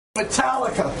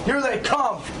Metallica, here they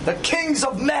come, the kings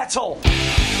of metal.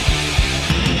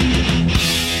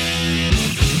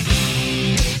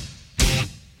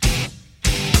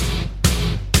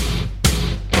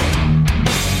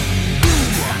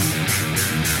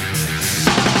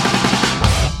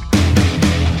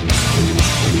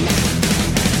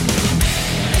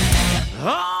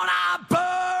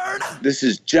 This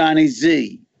is Johnny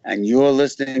Z, and you're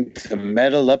listening to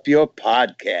Metal Up Your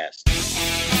Podcast.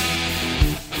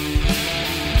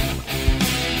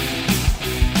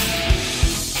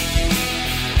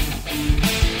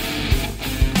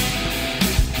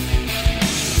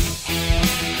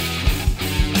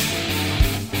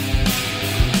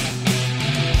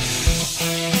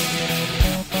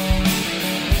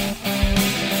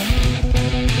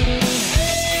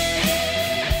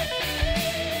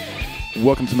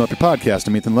 Welcome to Metal Up Your Podcast.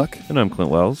 I'm Ethan Luck. And I'm Clint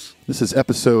Wells. This is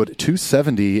episode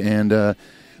 270, and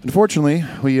unfortunately,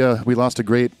 we lost a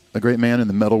great man in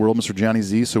the metal world, Mr. Johnny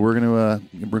Z. So we're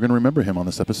gonna remember him on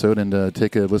this episode and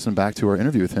take a listen back to our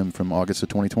interview with him from August of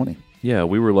 2020. Yeah,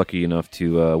 we were lucky enough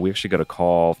to we actually got a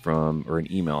call or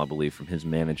an email, I believe, from his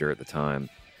manager at the time,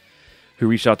 who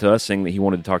reached out to us saying that he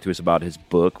wanted to talk to us about his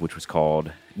book, which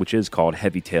is called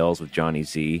Heavy Tales with Johnny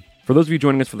Z. For those of you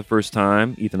joining us for the first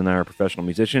time, Ethan and I are professional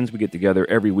musicians. We get together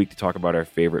every week to talk about our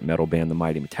favorite metal band, the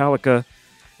mighty Metallica.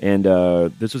 And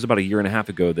this was about a year and a half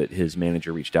ago that his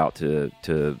manager reached out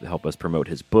to help us promote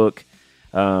his book.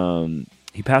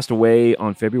 He passed away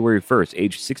on February 1st,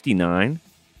 age 69,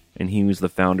 and he was the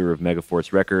founder of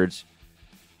Megaforce Records,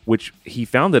 which he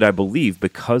founded, I believe,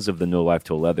 because of the No Life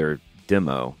Till Leather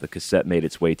demo. The cassette made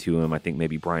its way to him. I think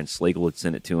maybe Brian Slagle had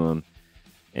sent it to him.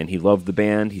 And he loved the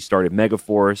band. He started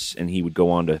Megaforce, and he would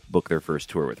go on to book their first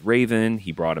tour with Raven.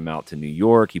 He brought him out to New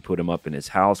York. He put him up in his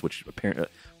house, which apparently,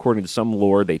 according to some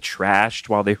lore, they trashed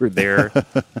while they were there.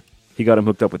 He got him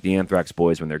hooked up with the Anthrax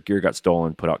boys when their gear got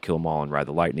stolen, put out Kill 'Em All and Ride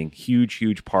the Lightning.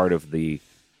 Huge part of the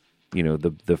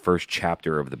first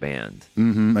chapter of the band.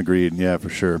 Mm-hmm, agreed. Yeah, for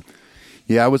sure.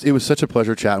 Yeah, it was such a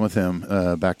pleasure chatting with him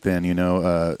back then.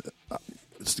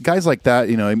 Guys like that,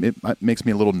 it makes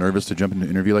me a little nervous to jump into an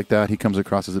interview like that. He comes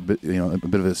across as a bit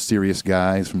of a serious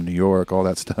guy. He's from New York, all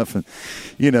that stuff, and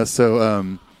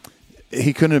so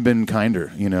he couldn't have been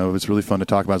kinder. It was really fun to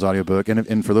talk about his audiobook,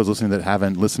 and for those listening that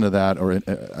haven't listened to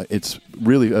that, it's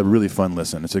really a really fun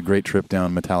listen. It's a great trip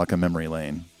down Metallica memory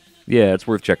lane. Yeah, it's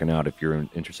worth checking out if you're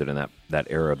interested in that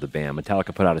era of the band.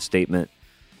 Metallica put out a statement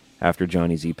after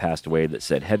Johnny Z passed away that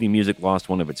said, "Heavy music lost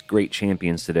one of its great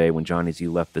champions today when Johnny Z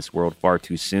left this world far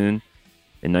too soon.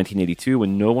 In 1982,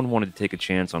 when no one wanted to take a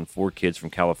chance on 4 kids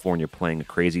from California playing a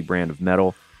crazy brand of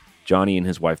metal, Johnny and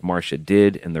his wife Marcia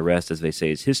did, and the rest, as they say,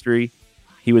 is history.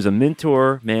 He was a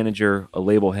mentor, manager, a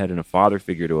label head, and a father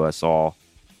figure to us all.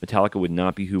 Metallica would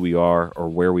not be who we are or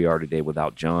where we are today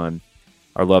without John.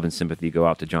 Our love and sympathy go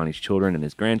out to Johnny's children and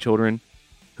his grandchildren,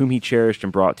 whom he cherished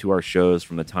and brought to our shows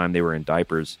from the time they were in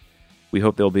diapers. We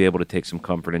hope they'll be able to take some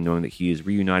comfort in knowing that he is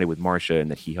reunited with Marcia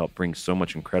and that he helped bring so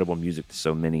much incredible music to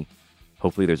so many.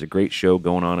 Hopefully there's a great show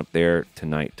going on up there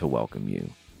tonight to welcome you."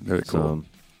 Very cool.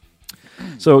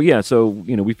 So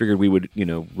we figured we would,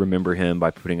 remember him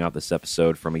by putting out this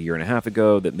episode from a year and a half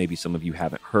ago that maybe some of you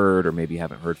haven't heard or maybe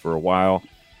haven't heard for a while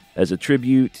as a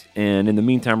tribute. And in the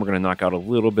meantime, we're going to knock out a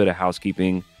little bit of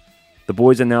housekeeping. The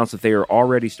boys announced that they are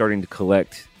already starting to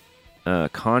collect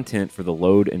content for the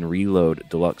Load and Reload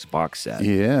deluxe box set.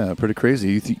 Yeah, pretty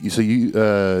crazy.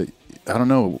 I don't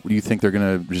know. Do you think they're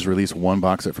going to just release one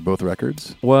box set for both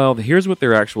records? Well, here's what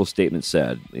their actual statement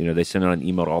said. They sent out an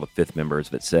email to all the Fifth members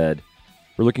that said,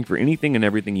 "We're looking for anything and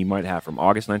everything you might have from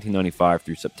August 1995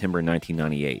 through September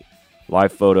 1998.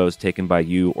 Live photos taken by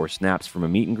you or snaps from a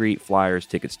meet and greet, flyers,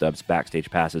 ticket stubs, backstage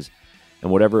passes,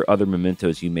 and whatever other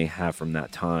mementos you may have from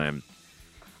that time."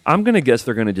 I'm going to guess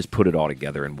they're going to just put it all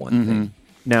together in one thing.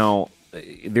 Now,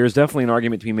 there's definitely an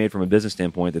argument to be made from a business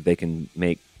standpoint that they can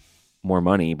make more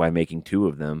money by making 2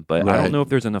 of them, but right. I don't know if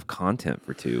there's enough content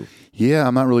for 2. Yeah,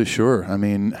 I'm not really sure. I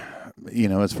mean,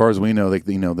 as far as we know,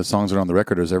 the songs that are on the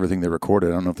record is everything they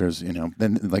recorded. I don't know if there's,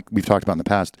 and like we've talked about in the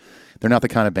past, they're not the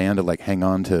kind of band to hang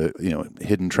on to,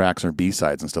 hidden tracks or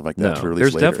B-sides and stuff like that to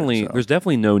release later. There's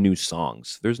definitely no new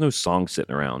songs. There's no songs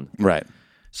sitting around. Right.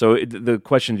 So the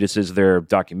question just is there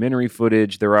documentary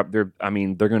footage? They're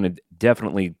going to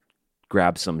definitely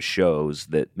grab some shows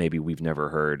that maybe we've never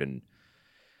heard and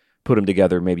put them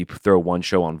together, maybe throw one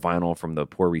show on vinyl from the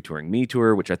Poor Retouring Me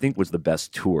tour, which I think was the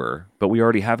best tour. But we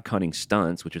already have Cunning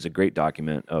Stunts, which is a great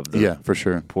document of the for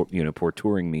sure. Poor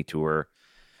Touring Me tour.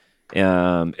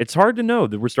 It's hard to know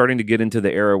that we're starting to get into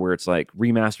the era where it's like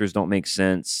remasters don't make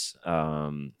sense,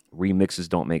 remixes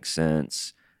don't make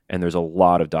sense, and there's a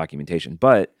lot of documentation.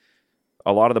 But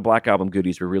a lot of the Black Album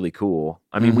goodies were really cool.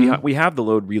 I mean, we have the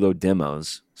load reload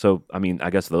demos, so I mean, I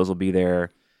guess those will be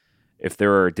there. If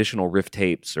there are additional riff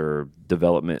tapes or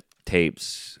development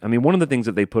tapes, I mean, one of the things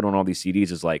that they put on all these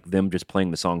CDs is like them just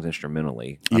playing the songs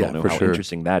instrumentally. I don't know how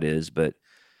interesting that is, but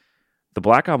the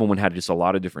Black Album one had just a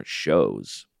lot of different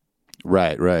shows.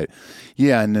 Right.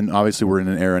 Yeah, and then obviously we're in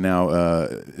an era now,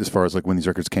 as far as like when these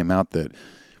records came out, that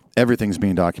everything's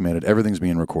being documented, everything's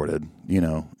being recorded. You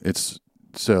know, it's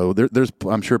so there's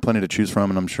I'm sure plenty to choose from,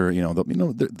 and I'm sure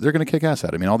they're going to kick ass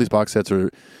at it. I mean, all these box sets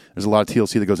there's a lot of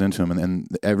TLC that goes into them, and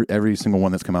every single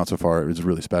one that's come out so far is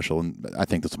really special, and I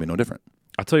think this will be no different.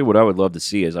 I'll tell you what I would love to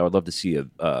see is I would love to see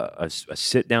a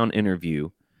sit down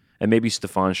interview, and maybe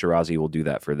Stefan Shirazi will do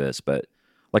that for this, but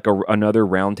like another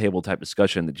roundtable type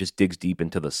discussion that just digs deep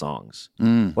into the songs.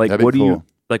 Like what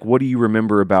do you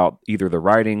remember about either the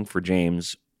writing for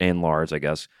James and Lars, I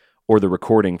guess, or the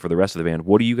recording for the rest of the band?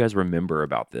 What do you guys remember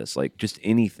about this? Like just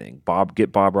anything.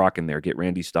 Get Bob Rock in there, get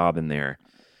Randy Staub in there.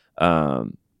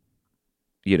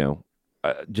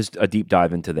 Just a deep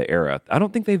dive into the era. I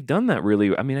don't think they've done that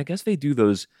really. I mean, I guess they do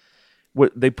those.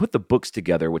 What they put the books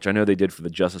together, which I know they did for the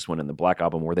Justice one and the Black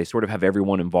Album, where they sort of have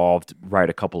everyone involved write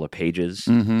a couple of pages.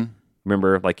 Mm-hmm.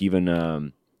 Remember, like even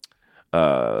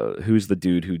who's the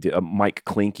dude who did Mike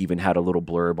Klink even had a little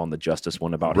blurb on the Justice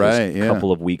one about his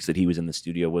couple of weeks that he was in the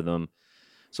studio with them.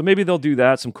 So maybe they'll do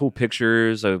that. Some cool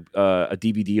pictures, a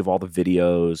DVD of all the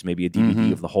videos, maybe a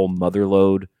DVD of the whole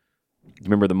Motherload.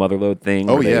 Remember the Motherload thing?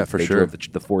 Oh yeah, for sure.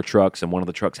 Drove the 4 trucks, and one of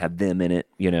the trucks had them in it.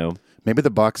 You know, maybe the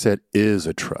box set is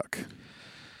a truck.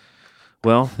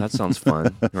 Well, that sounds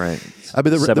fun, right?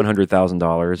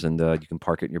 $700,000, and you can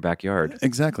park it in your backyard.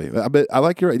 Exactly. But I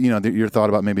like your thought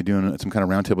about maybe doing some kind of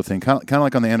roundtable thing, kind of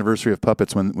like on the anniversary of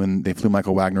Puppets when they flew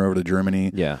Michael Wagner over to Germany.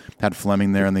 Yeah, had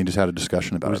Fleming there, and they just had a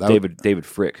discussion about it. David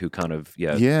Frick who kind of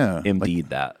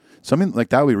MD'd that. Something like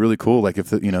that would be really cool. Like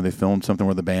if they filmed something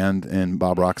where the band and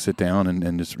Bob Rock sit down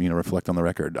and just reflect on the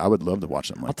record. I would love to watch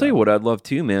something like that. I'll tell you what I'd love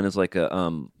too, man, is like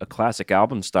a classic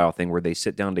album style thing where they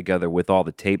sit down together with all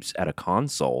the tapes at a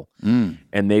console, and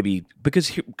maybe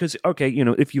because okay,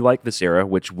 if you like this era,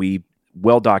 which we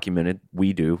well documented,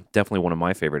 we do, definitely one of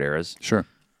my favorite eras. Sure.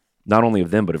 Not only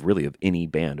of them, but of any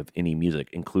band of any music,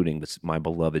 including my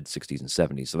beloved 60s and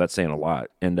 70s. So that's saying a lot.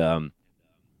 And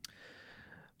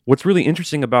what's really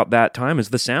interesting about that time is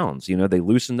the sounds. They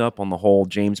loosened up on the whole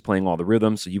James playing all the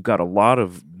rhythms. So you've got a lot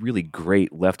of really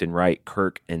great left and right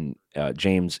Kirk and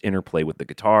James interplay with the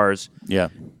guitars. Yeah.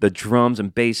 The drums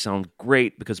and bass sound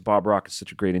great because Bob Rock is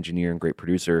such a great engineer and great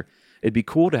producer. It'd be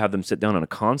cool to have them sit down on a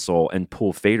console and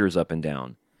pull faders up and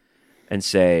down and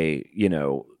say,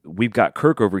 we've got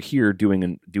Kirk over here doing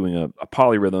a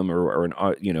polyrhythm or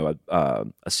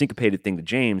a syncopated thing to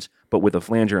James, but with a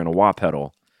flanger and a wah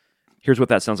pedal. Here's what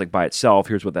that sounds like by itself.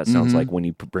 Here's what that sounds like when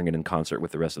you bring it in concert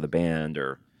with the rest of the band.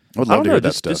 Or I would love to hear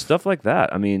that stuff. Just stuff like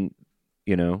that. I mean,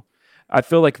 I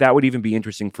feel like that would even be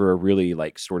interesting for a really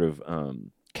like sort of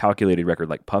calculated record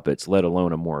like Puppets, let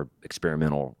alone a more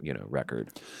experimental, record.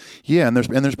 Yeah, and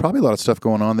there's probably a lot of stuff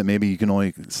going on that maybe you can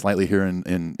only slightly hear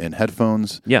in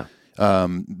headphones. Yeah.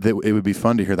 That it would be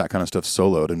fun to hear that kind of stuff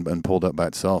soloed and pulled up by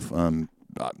itself.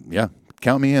 Yeah.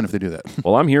 Count me in if they do that.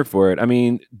 Well, I'm here for it. I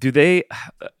mean, do they...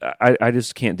 I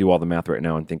just can't do all the math right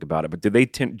now and think about it, but do they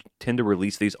tend to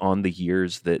release these on the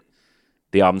years that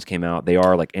the albums came out? They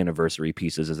are like anniversary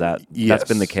pieces. Is that... Yes. That's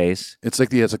been the case? It's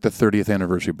like the 30th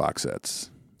anniversary box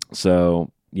sets.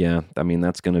 So, yeah, I mean,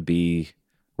 that's going to be...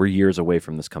 We're years away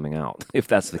from this coming out, if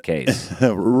that's the case.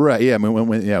 Right, yeah. I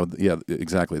mean, yeah,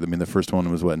 exactly. I mean, the first one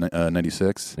was,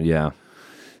 96? Yeah.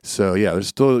 So yeah, there's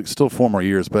still 4 more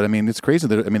years, but I mean it's crazy.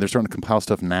 They're starting to compile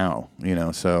stuff now,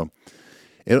 So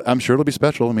I'm sure it'll be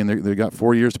special. I mean they got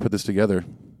 4 years to put this together.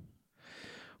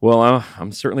 Well,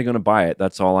 I'm certainly going to buy it.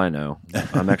 That's all I know.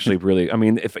 I'm actually really. I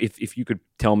mean, if you could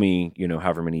tell me,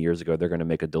 however many years ago they're going to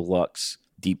make a deluxe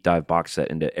deep dive box set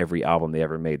into every album they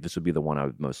ever made, this would be the one I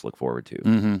would most look forward to.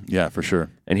 Mm-hmm. Yeah, for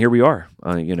sure. And here we are.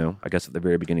 I guess at the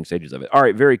very beginning stages of it. All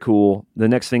right, very cool. The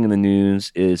next thing in the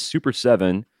news is Super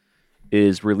 7.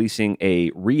 Is releasing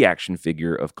a reaction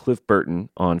figure of Cliff Burton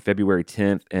on February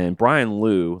 10th. And Brian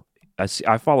Liu,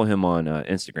 I follow him on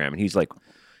Instagram, and he's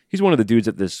one of the dudes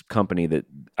at this company that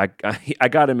I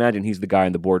got to imagine he's the guy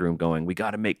in the boardroom going, we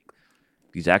got to make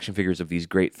these action figures of these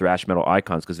great thrash metal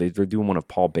icons, because they're doing one of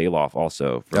Paul Bailoff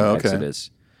also from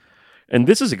Exodus. And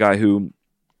this is a guy who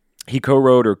he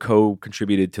co-wrote or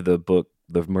co-contributed to the book,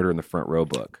 the Murder in the Front Row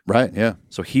book. Right, yeah.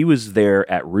 So he was there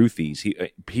at Ruthie's.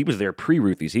 He was there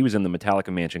pre-Ruthie's. He was in the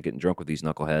Metallica mansion getting drunk with these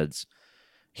knuckleheads.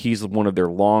 He's one of their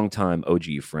longtime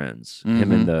OG friends,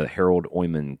 him and the Harold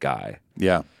Oyman guy.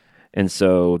 Yeah. And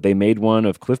so they made one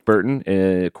of Cliff Burton,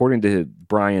 according to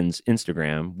Brian's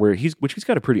Instagram, which he's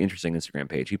got a pretty interesting Instagram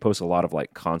page. He posts a lot of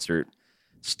like concert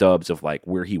stubs of like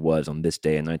where he was on this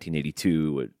day in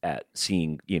 1982 at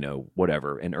seeing,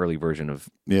 whatever, an early version of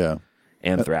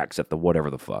Anthrax at the whatever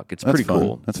the fuck. It's pretty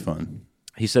cool. That's fun.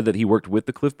 He said that he worked with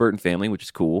the Cliff Burton family, which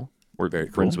is cool. We're very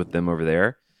friends with them over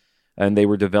there. And they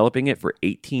were developing it for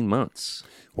 18 months.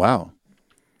 Wow.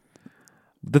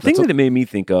 The thing that it made me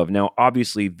think of, now,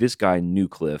 obviously, this guy knew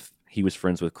Cliff. He was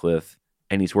friends with Cliff,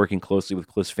 and he's working closely with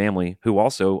Cliff's family, who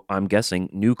also, I'm guessing,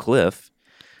 knew Cliff.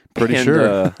 Pretty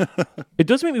sure. It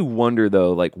does make me wonder,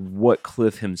 though, like what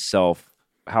Cliff himself,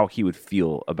 how he would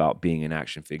feel about being an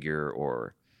action figure,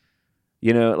 or,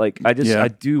 I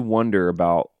do wonder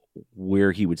about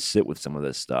where he would sit with some of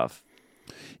this stuff.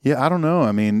 Yeah, I don't know.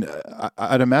 I mean,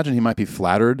 I'd imagine he might be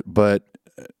flattered, but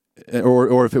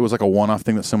or if it was like a one-off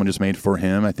thing that someone just made for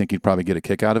him, I think he'd probably get a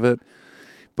kick out of it.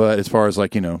 But as far as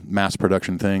like, mass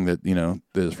production thing that, that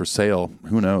is for sale,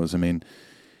 who knows? I mean,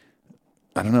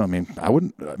 I don't know. I mean, I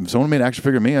wouldn't, if someone made an action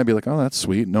figure of me, I'd be like, oh, that's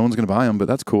sweet. No one's going to buy them, but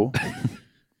that's cool.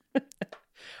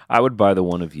 I would buy the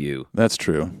one of you. That's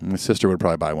true. My sister would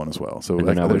probably buy one as well. So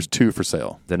there's two for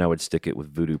sale. Then I would stick it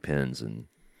with voodoo pins and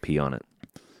pee on it.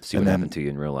 See what happened to you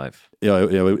in real life. Yeah,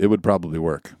 it would probably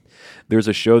work. There's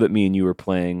a show that me and you were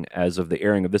playing as of the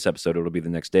airing of this episode. It'll be the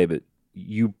next day, but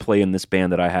you play in this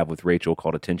band that I have with Rachel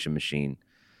called Attention Machine.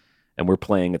 And we're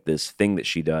playing at this thing that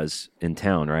she does in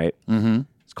town, right? Mm-hmm.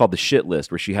 It's called The Shit List,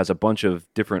 where she has a bunch of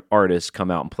different artists come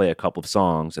out and play a couple of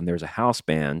songs, and there's a house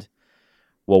band.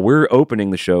 Well, we're opening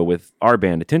the show with our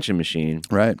band, Attention Machine.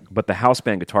 Right. But the house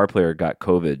band guitar player got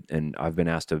COVID, and I've been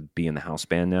asked to be in the house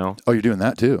band now. Oh, you're doing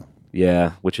that too?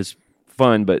 Yeah, which is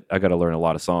fun, but I got to learn a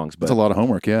lot of songs. But it's a lot of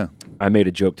homework, yeah. I made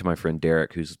a joke to my friend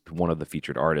Derek, who's one of the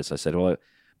featured artists. I said, well,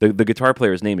 the guitar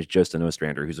player's name is Justin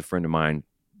Ostrander, who's a friend of mine,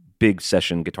 big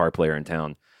session guitar player in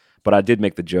town. But I did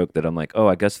make the joke that I'm like, oh,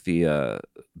 I guess the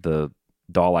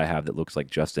doll I have that looks like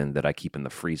Justin that I keep in the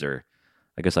freezer,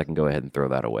 I guess I can go ahead and throw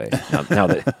that away now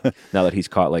that he's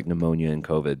caught like pneumonia and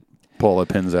COVID. Pull the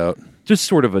pins out. Just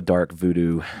sort of a dark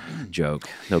voodoo joke.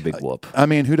 No big whoop. I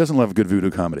mean, who doesn't love a good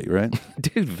voodoo comedy, right?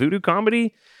 Dude, voodoo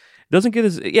comedy doesn't get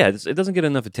it doesn't get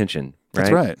enough attention. Right?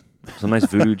 That's right. Some nice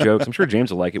voodoo jokes. I'm sure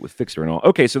James will like it with Fixer and all.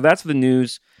 Okay, so that's the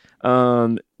news.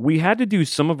 We had to do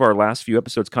some of our last few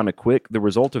episodes kind of quick. The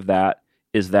result of that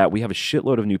is that we have a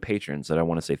shitload of new patrons that I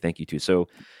want to say thank you to. So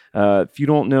if you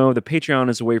don't know, the Patreon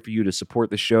is a way for you to support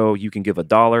the show. You can give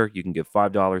 $1, you can give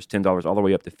 $5, $10, all the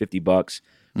way up to $50.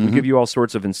 We give you all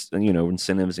sorts of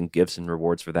incentives and gifts and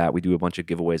rewards for that. We do a bunch of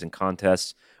giveaways and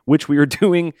contests, which we are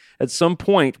doing at some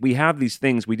point. We have these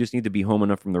things. We just need to be home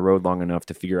enough from the road long enough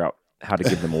to figure out how to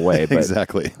give them away. But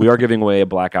exactly. We are giving away a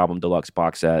Black Album Deluxe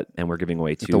box set, and we're giving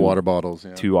away the water bottles.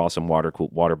 Yeah. 2 awesome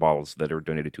water bottles that are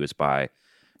donated to us by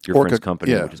your friend's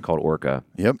company, which is called Orca.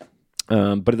 Yep.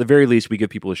 But at the very least, we give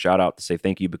people a shout out to say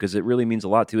thank you, because it really means a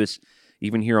lot to us,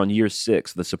 even here on year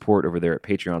 6, the support over there at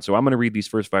Patreon. So I'm going to read these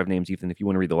first 5 names, Ethan, if you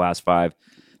want to read the last 5.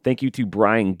 Thank you to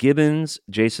Brian Gibbons,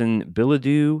 Jason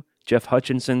Bilodeau, Jeff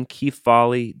Hutchinson, Keith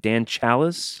Foley, Dan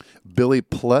Chalice, Billy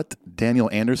Plutt,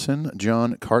 Daniel Anderson,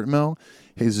 John Cartmel,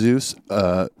 Jesus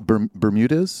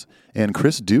Bermudez, and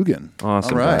Chris Dugan.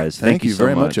 Awesome, all right. guys. Thank you so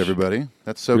very much, everybody.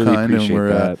 That's so really kind. Appreciate and we're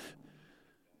that.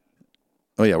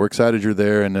 We're excited you're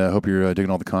there, and hope you're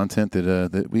digging all the content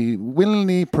that we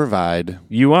willingly provide.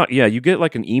 You get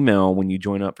like an email when you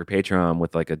join up for Patreon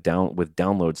with like with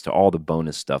downloads to all the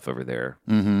bonus stuff over there.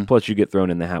 Mm-hmm. Plus, you get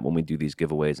thrown in the hat when we do these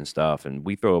giveaways and stuff, and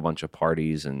we throw a bunch of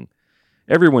parties, and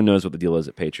everyone knows what the deal is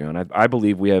at Patreon. I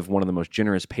believe we have one of the most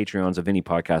generous Patreons of any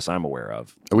podcast I'm aware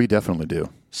of. We definitely do.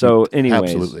 So, anyways,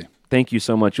 absolutely. Thank you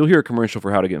so much. You'll hear a commercial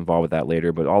for how to get involved with that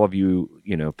later, but all of you,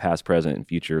 past, present, and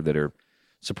future that are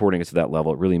supporting us at that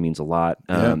level, it really means a lot.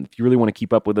 If you really want to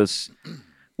keep up with us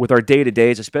with our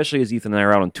day-to-days, especially as Ethan and I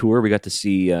are out on tour, we got to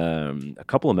see a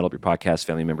couple of Metal Up Your Podcast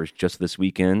family members just this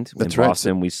weekend. That's in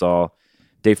Boston, we saw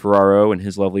Dave Ferraro and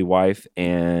his lovely wife,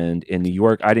 and in New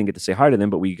York, I didn't get to say hi to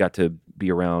them, but we got to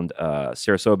be around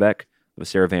Sarah Sobeck, with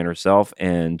Sarah Van herself,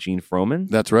 and Gene Froman.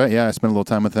 That's right. Yeah, I spent a little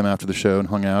time with them after the show and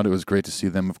hung out. It was great to see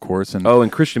them, of course. And and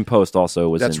Christian Post also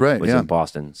was in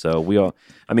Boston. So we all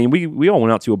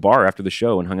went out to a bar after the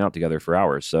show and hung out together for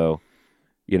hours. So,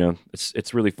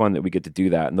 it's really fun that we get to do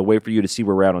that. And the way for you to see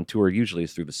where we're at on tour usually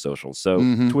is through the socials. So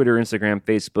Twitter, Instagram,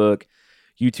 Facebook,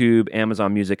 YouTube,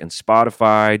 Amazon Music, and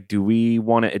Spotify. Do we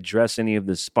want to address any of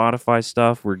the Spotify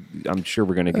stuff? I'm sure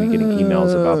we're going to be getting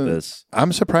emails about this.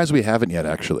 I'm surprised we haven't yet,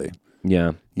 actually.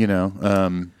 Yeah.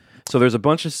 So there's a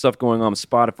bunch of stuff going on with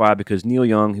Spotify because Neil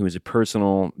Young, who is a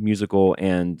personal musical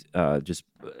and just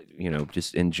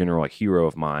in general a hero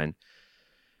of mine,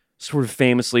 sort of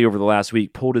famously over the last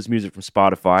week pulled his music from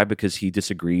Spotify because he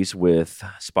disagrees with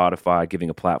Spotify giving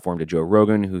a platform to Joe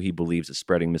Rogan, who he believes is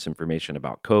spreading misinformation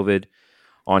about COVID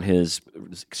on his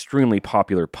extremely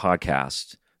popular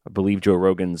podcast. I believe Joe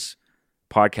Rogan's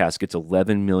podcast gets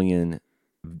 11 million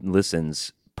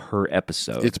listens per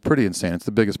episode. It's pretty insane. It's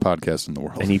the biggest podcast in the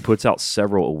world. And he puts out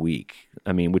several a week.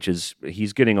 I mean,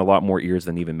 he's getting a lot more ears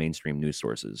than even mainstream news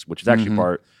sources, which is actually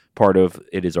part of,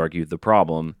 it is argued, the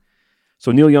problem.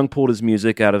 So Neil Young pulled his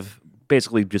music out of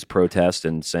basically just protest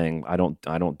and saying, I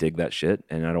don't dig that shit,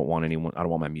 and I don't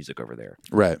want my music over there.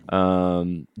 Right.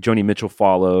 Joni Mitchell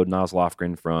followed, Nas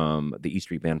Lofgren from the E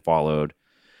Street Band followed.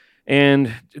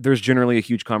 And there's generally a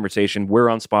huge conversation. We're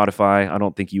on Spotify. I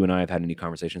don't think you and I have had any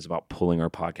conversations about pulling our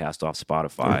podcast off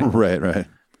Spotify. Right.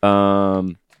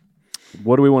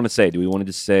 What do we want to say? Do we want to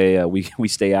just say we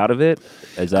stay out of it?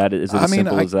 Is it as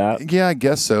simple as that? Yeah, I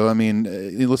guess so. I mean,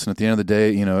 listen, at the end of the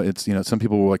day, it's some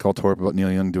people will like all tore up about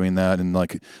Neil Young doing that and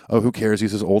like, oh, who cares?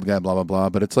 He's this old guy, blah blah blah.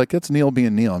 But it's like it's Neil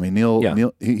being Neil. I mean,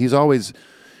 Neil, he's always,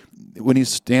 when he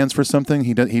stands for something,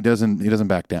 he doesn't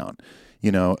back down.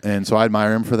 And so I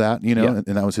admire him for that, and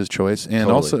that was his choice. And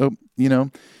also,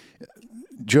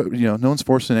 Joe, no one's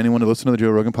forcing anyone to listen to the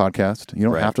Joe Rogan podcast. You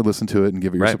don't have to listen to it and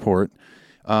give it your support.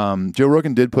 Joe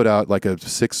Rogan did put out like a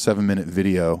 6-7 minute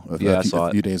video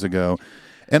a few days ago.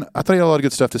 And I thought he had a lot of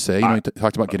good stuff to say. He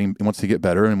talked about he wants to get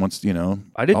better and wants,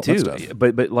 I did all too. that stuff.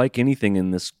 But like anything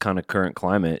in this kind of current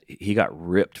climate, he got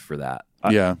ripped for that.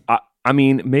 I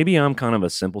mean, maybe I'm kind of a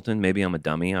simpleton. Maybe I'm a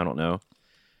dummy. I don't know.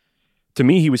 To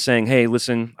me, he was saying, hey,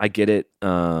 listen, I get it.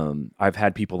 I've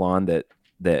had people on that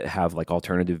have like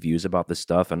alternative views about this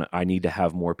stuff, and I need to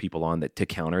have more people on to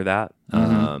counter that.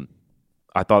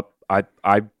 I thought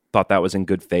that was in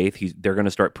good faith. They're going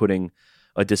to start putting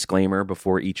a disclaimer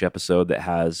before each episode that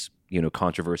has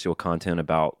controversial content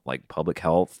about like public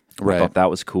health. Right. I thought that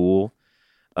was cool.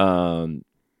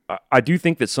 I do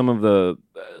think that some of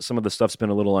the stuff's been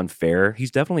a little unfair.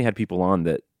 He's definitely had people on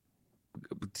that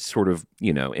sort of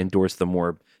endorse the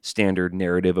more standard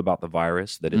narrative about the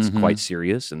virus, that it's quite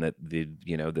serious and that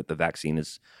that the vaccine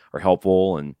are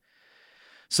helpful. And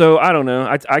so I don't know.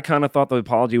 I kind of thought the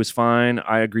apology was fine.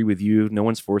 I agree with you. No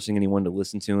one's forcing anyone to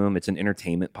listen to him. It's an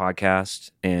entertainment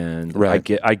podcast, and I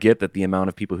get that the amount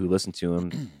of people who listen to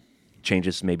him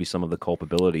changes maybe some of the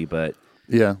culpability, but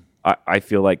yeah. I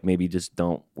feel like maybe just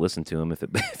don't listen to him if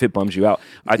it bums you out.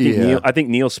 I think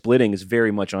Neil splitting is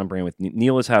very much on brand with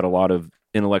Neil. Has had a lot of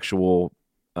intellectual,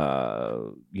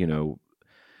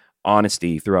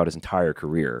 honesty throughout his entire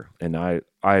career, and I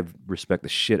respect the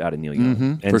shit out of Neil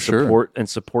Young and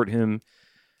support him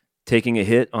taking a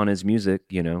hit on his music,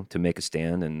 to make a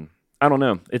stand. And I don't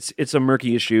know, it's a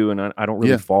murky issue, and I don't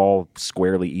really fall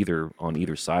squarely on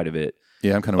either side of it.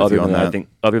 Yeah, I'm kind of with you on that.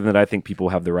 Other than that, I think people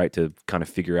have the right to kind of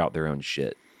figure out their own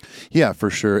shit. Yeah,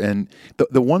 for sure. And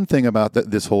the one thing about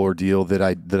this whole ordeal that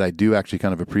I do actually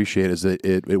kind of appreciate is that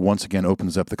it once again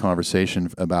opens up the conversation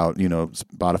about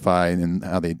Spotify and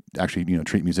how they actually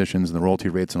treat musicians and the royalty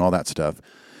rates and all that stuff.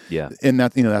 Yeah, and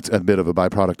that that's a bit of a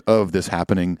byproduct of this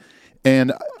happening.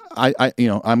 And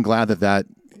I'm glad that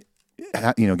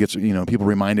gets people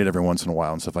reminded every once in a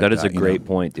while and stuff like that. That is a great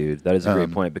point, dude. That is a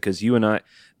great point, because you and I,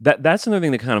 that's another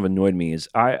thing that kind of annoyed me is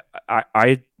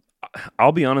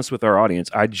I'll be honest with our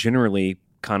audience. I generally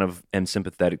kind of am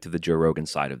sympathetic to the Joe Rogan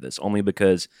side of this, only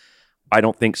because I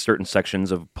don't think certain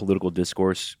sections of political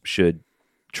discourse should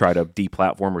try to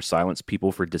deplatform or silence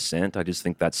people for dissent. I just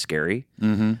think that's scary.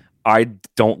 Mm-hmm. I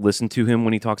don't listen to him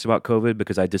when he talks about COVID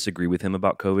because I disagree with him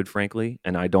about COVID, frankly,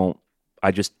 and I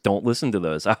just don't listen to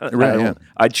those.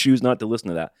 I choose not to listen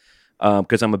to that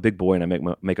because I'm a big boy and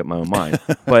I make up my own mind.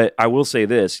 But I will say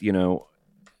this,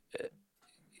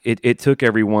 it took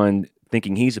everyone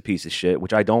thinking he's a piece of shit,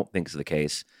 which I don't think is the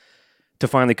case, to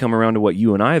finally come around to what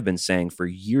you and I have been saying for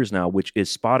years now, which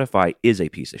is Spotify is a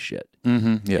piece of shit.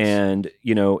 Mm-hmm, yes. And,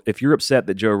 if you're upset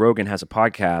that Joe Rogan has a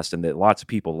podcast and that lots of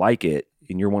people like it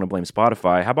and you want to blame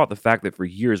Spotify, how about the fact that for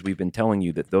years we've been telling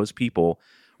you that those people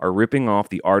are ripping off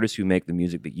the artists who make the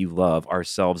music that you love,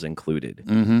 ourselves included.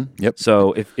 Mm-hmm. Yep.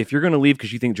 So if you're going to leave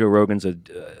because you think Joe Rogan's a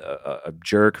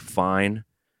jerk, fine,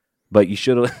 but you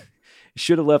should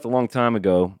have left a long time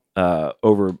ago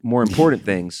over more important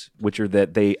things, which are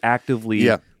that they actively,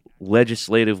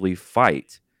 legislatively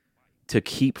fight to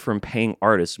keep from paying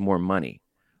artists more money.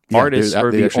 Yeah, artists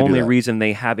are they the only do that. reason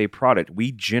they have a product.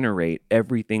 We generate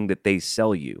everything that they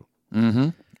sell you. Mm-hmm.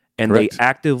 and Correct. they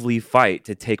actively fight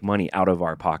to take money out of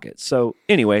our pockets. So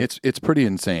anyway, It's pretty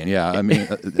insane. Yeah, I mean,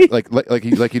 like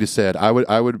you just said, I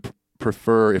would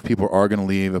prefer if people are going to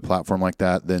leave a platform like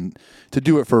that than to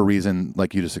do it for a reason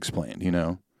like you just explained. You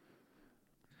know.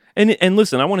 and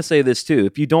listen, I want to say this too.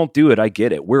 If you don't do it, I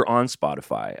get it. We're on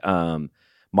Spotify.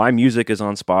 My music is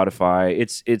on Spotify.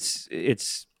 It's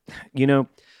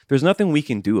there's nothing we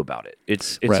can do about it.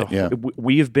 It's Right, yeah.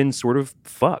 We have been sort of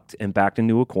fucked and backed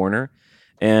into a corner,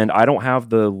 and I don't have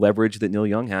the leverage that Neil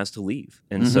Young has to leave.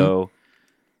 And so,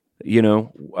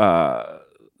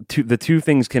 the two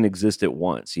things can exist at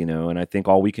once, and I think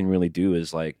all we can really do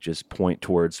is like just point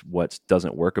towards what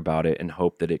doesn't work about it and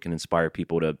hope that it can inspire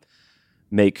people to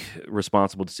make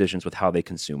responsible decisions with how they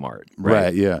consume art.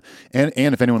 Right. Yeah. And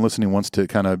if anyone listening wants to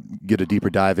kind of get a deeper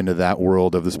dive into that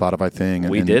world of the Spotify thing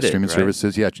and, We did it, streaming right?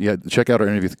 services, yeah, check out our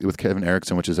interview with Kevin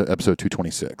Erickson, which is episode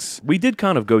 226. We did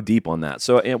kind of go deep on that,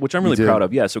 so which I'm really did. proud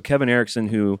of. Yeah, so Kevin Erickson,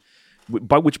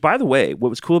 by the way, what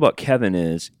was cool about Kevin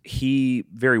is he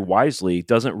very wisely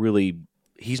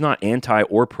he's not anti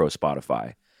or pro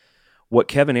Spotify. What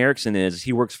Kevin Erickson is,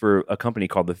 he works for a company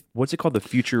called the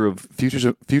Future of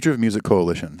Music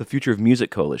Coalition. the Future of Music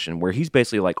Coalition, where he's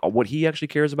basically like, what he actually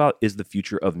cares about is the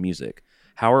future of music.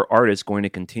 How are artists going to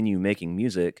continue making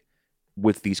music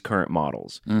with these current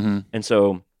models? Mm-hmm. And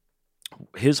so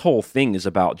his whole thing is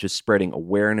about just spreading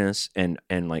awareness and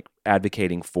like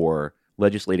advocating for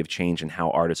legislative change and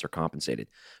how artists are compensated.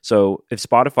 So if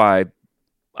Spotify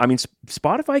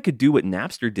could do what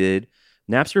Napster did.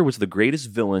 Napster was the greatest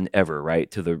villain ever, right,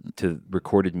 to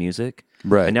recorded music,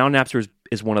 Right. And now Napster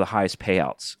is one of the highest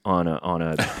payouts on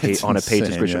a paid insane,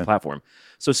 subscription yeah. platform.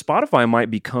 So Spotify might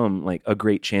become like a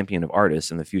great champion of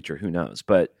artists in the future. Who knows?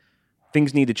 But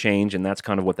things need to change, and that's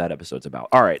kind of what that episode's about.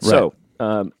 All right. So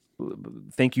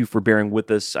thank you for bearing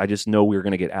with us. I just know we're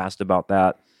going to get asked about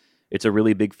that. It's a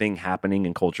really big thing happening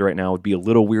in culture right now. It would be a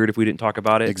little weird if we didn't talk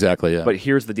about it. Exactly, yeah. But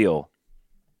here's the deal.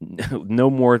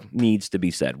 No more needs to be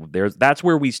said. That's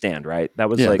where we stand, right? That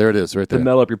was Yeah, like there it is, right the there.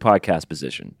 Mellow Up Your Podcast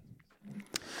position.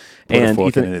 Put a And fork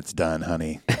Ethan, in it, it's done,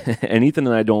 honey. and Ethan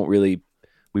and I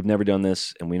we've never done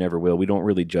this and we never will. We don't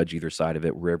really judge either side of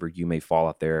it, wherever you may fall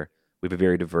out there. We have a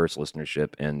very diverse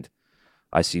listenership, and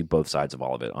I see both sides of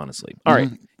all of it, honestly. All right.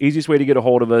 Easiest way to get a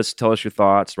hold of us, tell us your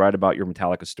thoughts, write about your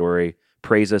Metallica story,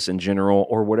 praise us in general,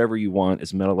 or whatever you want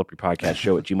is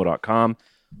metalupyourpodcastshow@gmail.com.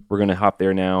 We're going to hop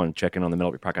there now and check in on the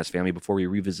Metal Up Your Podcast family before we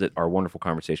revisit our wonderful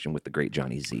conversation with the great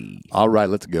Johnny Z. All right,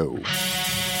 let's go.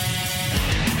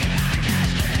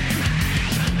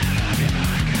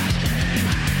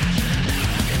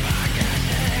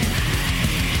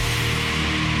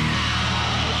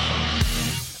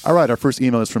 All right, our first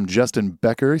email is from Justin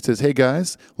Becker. He says, "Hey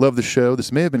guys, love the show.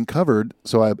 This may have been covered,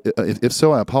 so if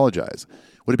so, I apologize.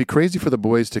 Would it be crazy for the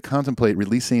boys to contemplate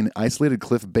releasing Isolated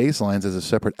Cliff bass lines as a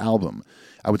separate album?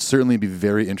 I would certainly be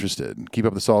very interested. Keep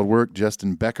up the solid work,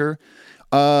 Justin Becker."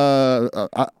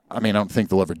 I don't think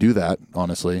they'll ever do that,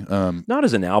 honestly. Not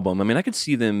as an album. I mean, I could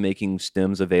see them making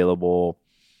stems available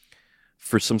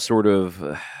for some sort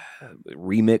of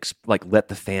remix, like let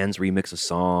the fans remix a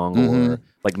song, or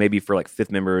like maybe for like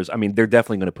fifth members. I mean, they're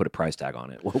definitely going to put a price tag on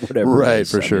it, whatever. Right, it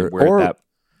is. for I mean, sure. we're at that.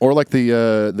 Or like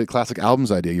the classic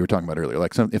albums idea you were talking about earlier.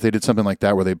 Like if they did something like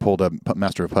that where they pulled up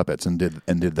Master of Puppets and did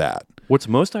that. What's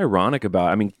most ironic about,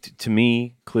 I mean, to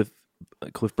me, Cliff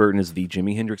Burton is the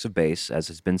Jimi Hendrix of bass, as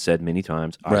has been said many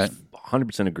times. Right. I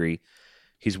 100% agree.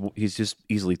 He's just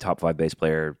easily top 5 bass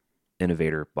player,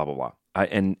 innovator, blah blah blah.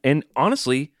 And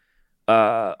honestly,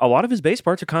 a lot of his bass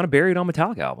parts are kind of buried on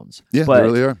Metallica albums. Yeah, but they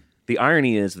really are. The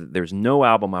irony is that there's no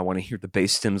album I want to hear the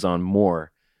bass stems on more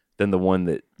than the one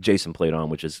that Jason played on,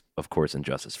 which is, of course,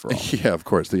 Injustice for All. Yeah, of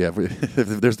course. Yeah,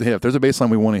 if there's a bass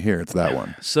line we want to hear, it's that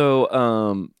one.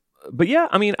 So, but yeah,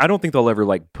 I mean, I don't think they'll ever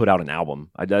like put out an album.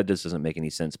 That just doesn't make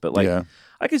any sense. But like, Yeah.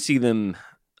 I could see them,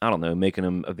 I don't know, making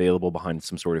them available behind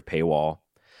some sort of paywall.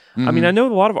 I mean, I know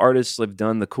a lot of artists have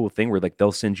done the cool thing where like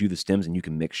they'll send you the stems and you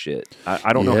can mix shit.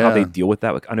 I don't know how they Yeah. deal with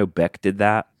that. Like, I know Beck did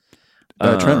that.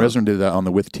 Trent Reznor did that on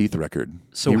the With Teeth record.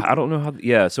 So I don't know how.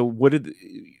 Yeah. So what did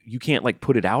you can't like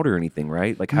put it out or anything,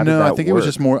 right? Like how did No, that I think work? it was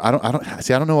just more. I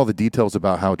don't know all the details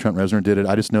about how Trent Reznor did it.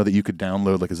 I just know that you could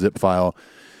download like a zip file,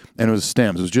 and it was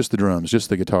stems. It was just the drums, just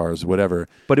the guitars, whatever.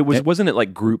 But it wasn't it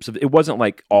like groups of? It wasn't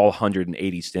like all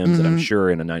 180 stems that I'm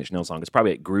sure in a Nine Inch Nails song. It's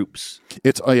probably like groups.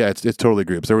 It's totally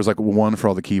groups. There was like one for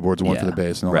all the keyboards, one for Yeah, the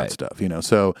bass, and all right. that stuff.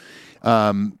 So,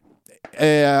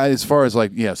 as far as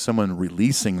like someone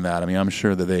releasing that, I mean, I'm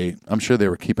sure they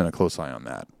were keeping a close eye on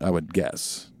that. I would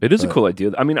guess It is a cool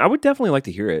idea. I mean, I would definitely like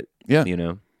to hear it. Yeah. You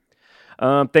know.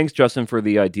 Thanks, Justin, for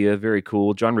the idea. Very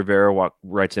cool. John Rivera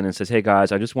writes in and says, "Hey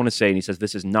guys, I just want to say," and he says,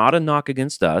 "This is not a knock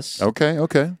against us."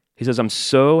 Okay. He says, "I'm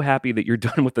so happy that you're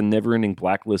done with the never-ending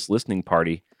Blacklist listening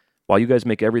party. While you guys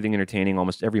make everything entertaining,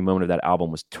 almost every moment of that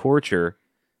album was torture."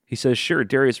 He says, "Sure,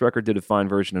 Darius Rucker did a fine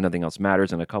version of Nothing Else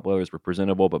Matters, and a couple others were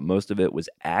presentable, but most of it was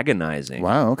agonizing."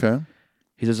 Wow. Okay.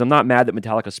 He says, "I'm not mad that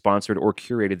Metallica sponsored or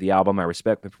curated the album. I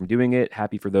respect them from doing it.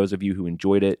 Happy for those of you who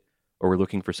enjoyed it or were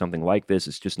looking for something like this.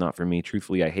 It's just not for me.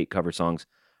 Truthfully, I hate cover songs.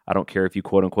 I don't care if you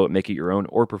quote-unquote make it your own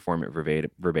or perform it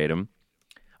verbatim.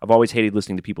 I've always hated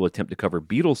listening to people attempt to cover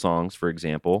Beatles songs, for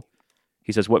example."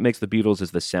 He says, "What makes the Beatles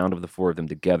is the sound of the four of them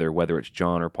together, whether it's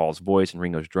John or Paul's voice and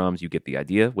Ringo's drums. You get the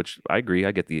idea," which I agree.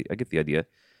 I get the idea.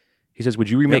 He says, "Would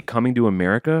you remake Coming to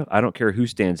America? I don't care who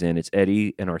stands in. It's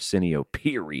Eddie and Arsenio,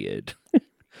 period."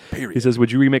 He says,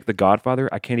 "Would you remake The Godfather?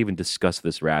 I can't even discuss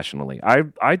this rationally."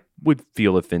 I would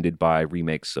feel offended by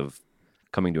remakes of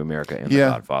Coming to America and The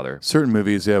Godfather. Certain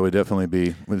movies, would definitely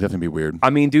be weird. I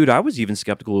mean, dude, I was even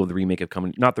skeptical of the remake of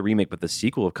not the remake, but the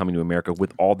sequel of Coming to America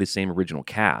with all the same original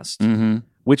cast. Mm-hmm.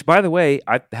 Which, by the way,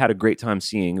 I had a great time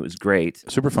seeing. It was great,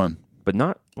 Super fun. but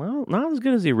not as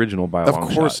good as the original by a long shot.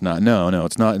 Of course not. No,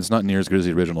 it's not. It's not near as good as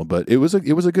the original, but it was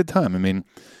a good time. I mean,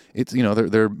 it's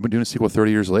they're doing a sequel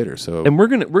 30 years later. So, And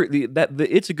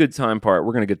it's a good time part.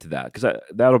 We're gonna get to that because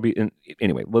that'll be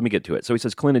anyway. Let me get to it. So he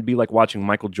says, "Clint, it'd be like watching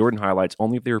Michael Jordan highlights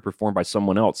only if they were performed by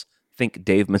someone else. Think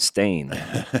Dave Mustaine."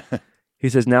 He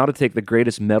says, "Now to take the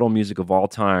greatest metal music of all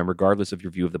time, regardless of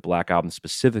your view of the Black Album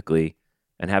specifically,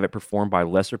 and have it performed by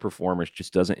lesser performers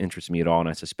just doesn't interest me at all. And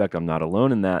I suspect I'm not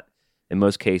alone in that. In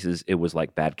most cases, it was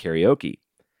like bad karaoke."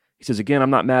 He says, "Again, I'm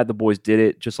not mad the boys did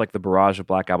it, just like the barrage of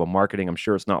Black Album marketing. I'm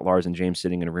sure it's not Lars and James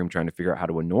sitting in a room trying to figure out how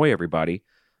to annoy everybody.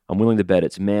 I'm willing to bet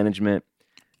it's management.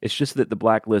 It's just that the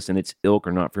Blacklist and its ilk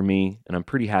are not for me, and I'm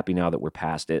pretty happy now that we're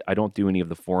past it. I don't do any of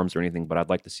the forums or anything, but I'd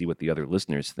like to see what the other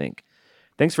listeners think.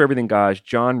 Thanks for everything, guys."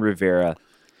 John Rivera.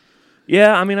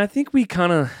 Yeah, I mean, I think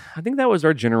that was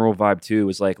our general vibe too.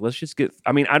 Was like, let's just get.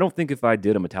 I mean, I don't think if I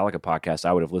did a Metallica podcast,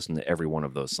 I would have listened to every one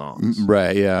of those songs.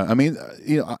 Right? Yeah. I mean,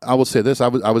 I will say this: I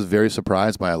was very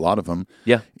surprised by a lot of them.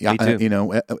 Yeah, me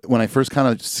too. When I first kind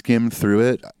of skimmed through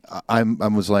it, I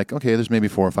was like, okay, there's maybe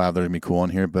 4 or 5 that are gonna be cool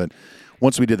on here, but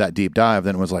once we did that deep dive,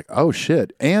 then it was like, oh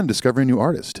shit, and discovering new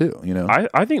artists too.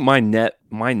 I think my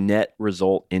net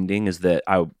result ending is that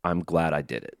I'm glad I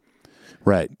did it.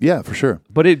 Right. Yeah, for sure.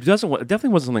 But it definitely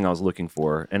wasn't something I was looking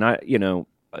for. And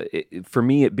for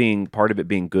me, part of it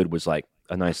being good was like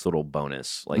a nice little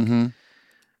bonus. Like,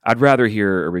 I'd rather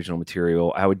hear original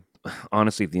material. I would,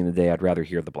 honestly, at the end of the day, I'd rather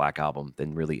hear the Black Album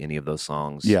than really any of those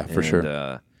songs. Yeah, for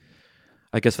sure.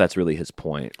 I guess that's really his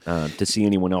point. To see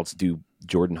anyone else do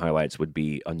Jordan highlights would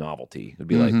be a novelty. It'd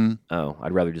be like, oh,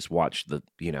 I'd rather just watch the,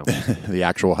 the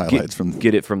actual highlights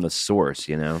get it from the source,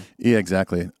 Yeah,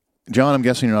 exactly. John, I'm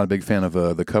guessing you're not a big fan of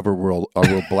the Cover World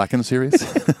Blackened series.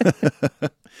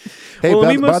 Hey,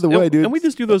 by the way, dude, and we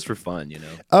just do those for fun,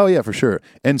 Oh yeah, for sure.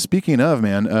 And speaking of,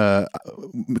 man,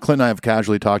 Clint and I have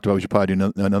casually talked about we should probably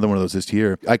do another one of those this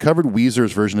year. I covered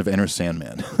Weezer's version of Enter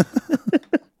Sandman.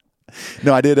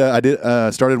 No, I did.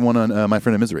 Started one on My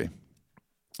Friend in Misery.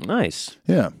 Nice.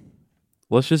 Yeah.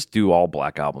 Let's just do all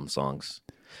Black Album songs.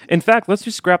 In fact, let's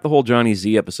just scrap the whole Johnny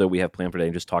Z episode we have planned for today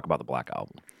and just talk about the Black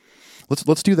Album.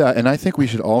 Let's do that, and I think we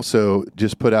should also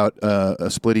just put out a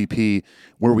split EP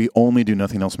where we only do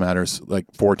Nothing Else Matters like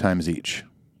 4 times each.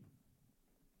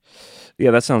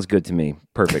 Yeah, that sounds good to me.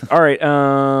 Perfect. All right.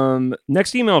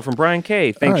 Next email from Brian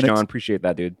K. Thanks, John. Appreciate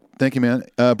that, dude. Thank you, man.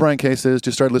 Brian K. says,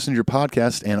 just started listening to your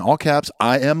podcast, and all caps,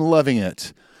 I am loving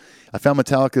it. I found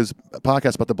Metallica's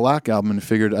podcast about the Black Album and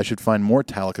figured I should find more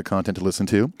Metallica content to listen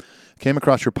to. Came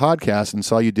across your podcast and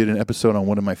saw you did an episode on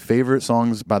one of my favorite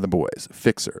songs by the boys,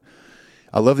 Fixer.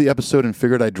 I love the episode and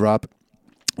figured I'd drop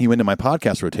you into my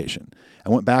podcast rotation. I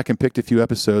went back and picked a few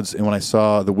episodes, and when I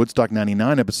saw the Woodstock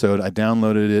 99 episode, I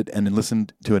downloaded it and then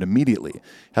listened to it immediately.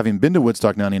 Having been to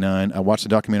Woodstock 99, I watched the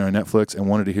documentary on Netflix and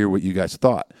wanted to hear what you guys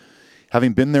thought.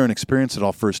 Having been there and experienced it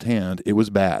all firsthand, it was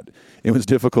bad. It was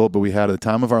difficult, but we had the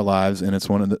time of our lives, and it's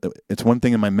one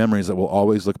thing in my memories that we'll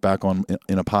always look back on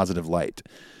in a positive light.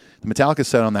 The Metallica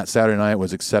set on that Saturday night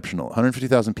was exceptional.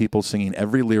 150,000 people singing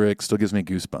every lyric still gives me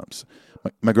goosebumps.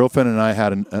 My girlfriend and I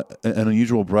had an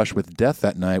unusual brush with death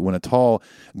that night when a tall,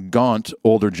 gaunt,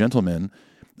 older gentleman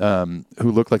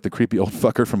who looked like the creepy old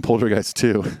fucker from Poltergeist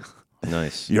 2.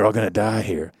 Nice. You're all going to die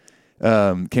here.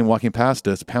 Came walking past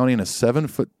us, pounding a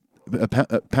 7-foot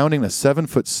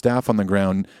staff on the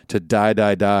ground to die,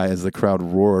 die, die as the crowd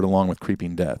roared along with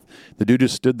creeping death. The dude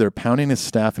just stood there pounding his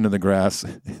staff into the grass.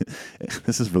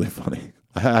 This is really funny.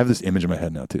 I have this image in my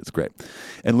head now too. It's great,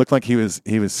 and looked like he was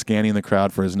scanning the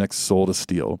crowd for his next soul to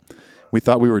steal. We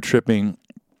thought we were tripping,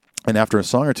 and after a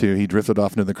song or two, he drifted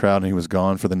off into the crowd and he was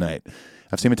gone for the night.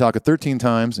 I've seen Metallica 13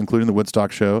 times, including the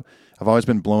Woodstock show. I've always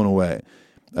been blown away.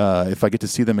 If I get to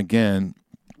see them again,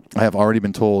 I have already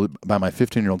been told by my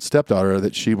 15-year-old stepdaughter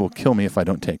that she will kill me if I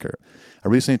don't take her. I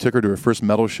recently took her to her first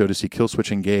metal show to see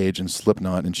Killswitch Engage and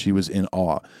Slipknot, and she was in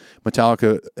awe.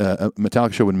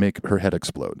 Metallica show would make her head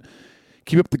explode.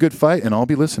 Keep up the good fight, and I'll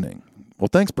be listening. Well,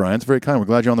 thanks, Brian. It's very kind. We're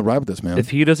glad you're on the ride with us, man. If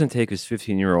he doesn't take his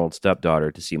 15-year-old stepdaughter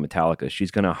to see Metallica,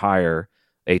 she's going to hire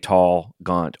a tall,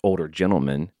 gaunt, older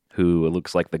gentleman who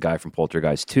looks like the guy from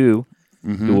Poltergeist 2,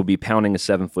 who will be pounding a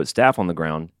 7-foot staff on the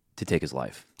ground to take his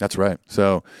life. That's right.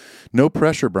 So, no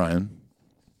pressure, Brian.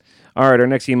 All right, our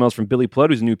next email is from Billy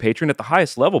Pludd, who's a new patron at the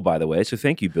highest level, by the way. So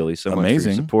thank you, Billy, so much for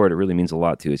your support. It really means a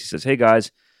lot to us. He says, hey,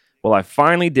 guys, well, I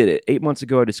finally did it. 8 months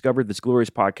ago, I discovered this glorious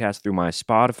podcast through my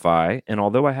Spotify, and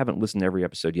although I haven't listened to every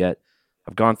episode yet,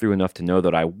 I've gone through enough to know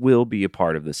that I will be a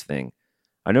part of this thing.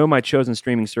 I know my chosen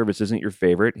streaming service isn't your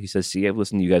favorite. He says, see, I've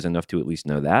listened to you guys enough to at least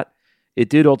know that. It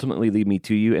did ultimately lead me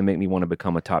to you and make me want to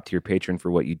become a top-tier patron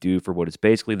for what you do for what is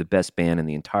basically the best band in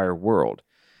the entire world.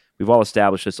 We've all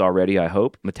established this already, I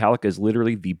hope. Metallica is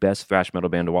literally the best thrash metal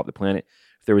band to walk the planet.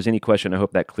 If there was any question, I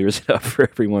hope that clears it up for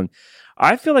everyone.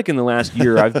 I feel like in the last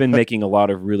year, I've been making a lot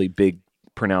of really big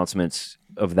pronouncements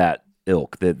of that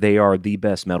ilk, that they are the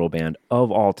best metal band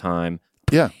of all time.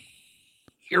 Yeah.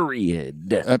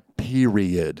 Period.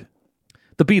 Period.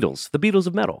 The Beatles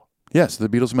of metal. Yes, the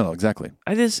Beatles of metal, exactly.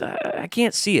 I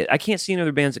can't see it. I can't see any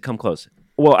other bands that come close.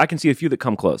 Well, I can see a few that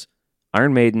come close.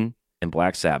 Iron Maiden and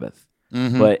Black Sabbath.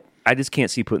 But I just can't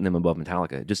see putting them above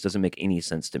Metallica. It just doesn't make any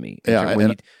sense to me. Yeah,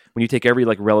 when you take every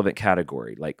like relevant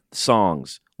category, like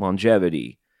songs,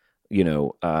 longevity,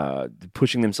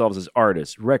 pushing themselves as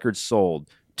artists, records sold,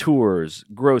 tours,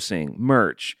 grossing,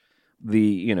 merch,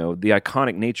 the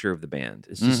iconic nature of the band.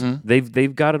 It's just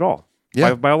they've got it all.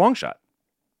 Yeah. By a long shot.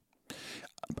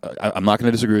 I'm not going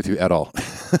to disagree with you at all.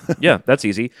 Yeah, that's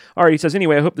easy. All right, he says,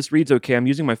 anyway, I hope this reads okay. I'm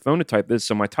using my phone to type this,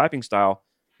 so my typing style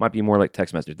might be more like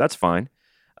text message. That's fine.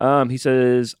 He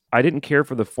says, I didn't care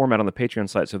for the format on the Patreon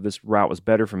site, so this route was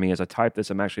better for me. As I type this,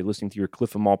 I'm actually listening to your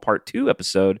Cliff and Mall Part 2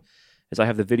 episode, as I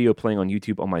have the video playing on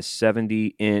YouTube on my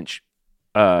 70-inch,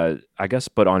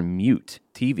 but on mute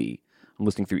TV. I'm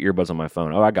listening through earbuds on my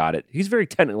phone. Oh, I got it. He's very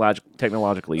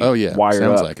technologically wired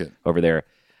sounds up like it. over there.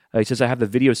 He says, I have the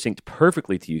video synced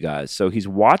perfectly to you guys. So he's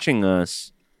watching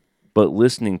us, but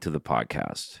listening to the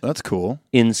podcast. That's cool.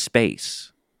 In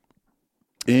space.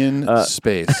 In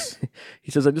space. He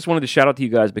says, I just wanted to shout out to you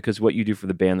guys because what you do for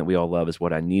the band that we all love is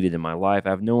what I needed in my life.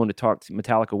 I have no one to talk to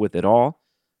Metallica with at all.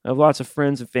 I have lots of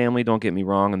friends and family, don't get me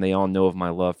wrong, and they all know of my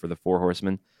love for the Four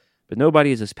Horsemen. But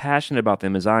nobody is as passionate about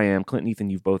them as I am. Clint and Ethan,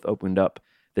 you've both opened up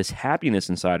this happiness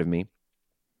inside of me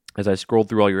as I scrolled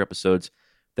through all your episodes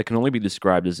that can only be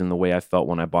described as in the way I felt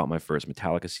when I bought my first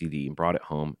Metallica CD and brought it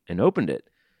home and opened it.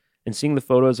 And seeing the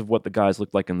photos of what the guys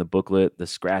looked like in the booklet, the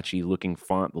scratchy-looking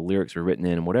font the lyrics are written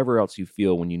in, and whatever else you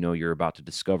feel when you know you're about to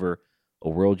discover a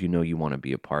world you know you want to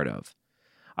be a part of.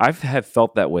 I have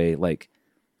felt that way, like,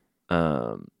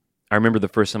 I remember the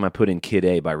first time I put in Kid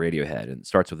A by Radiohead, and it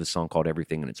starts with a song called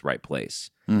Everything in Its Right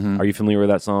Place. Are you familiar with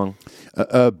that song?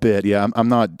 A bit, yeah. I'm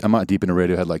not deep into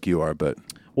Radiohead like you are, but...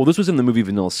 Well, this was in the movie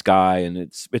Vanilla Sky, and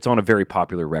it's on a very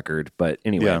popular record. But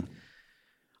anyway, yeah.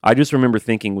 I just remember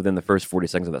thinking within the first 40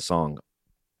 seconds of that song,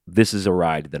 this is a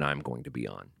ride that I'm going to be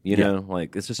on. You know,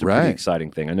 like it's just a pretty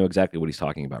exciting thing. I know exactly what he's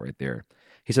talking about right there.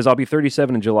 He says, I'll be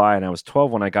 37 in July, and I was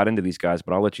 12 when I got into these guys,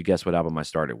 but I'll let you guess what album I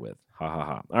started with. Ha, ha,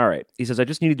 ha. All right. He says, I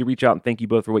just needed to reach out and thank you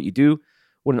both for what you do.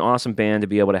 What an awesome band to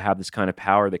be able to have this kind of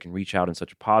power that can reach out in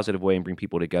such a positive way and bring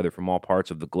people together from all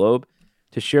parts of the globe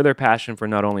to share their passion for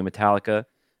not only Metallica,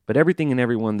 but everything and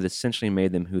everyone that essentially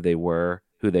made them who they were,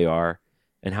 who they are,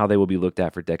 and how they will be looked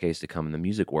at for decades to come in the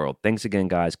music world. Thanks again,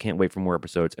 guys. Can't wait for more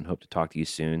episodes and hope to talk to you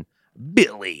soon.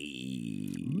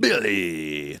 Billy.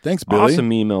 Thanks, Billy.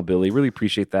 Awesome email, Billy. Really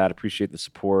appreciate that. Appreciate the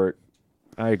support.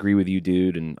 I agree with you,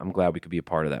 dude, and I'm glad we could be a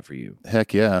part of that for you.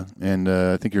 Heck yeah. And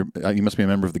I think you must be a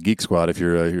member of the Geek Squad if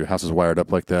your house is wired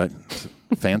up like that.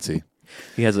 Fancy.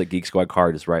 He has a Geek Squad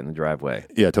car just right in the driveway.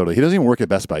 Yeah, totally. He doesn't even work at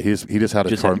Best Buy. He just had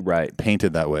his car right.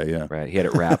 painted that way. Yeah, right. He had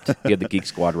it wrapped. He had the Geek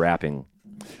Squad wrapping.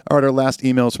 All right, our last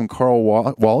email is from Carl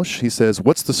Walsh. He says,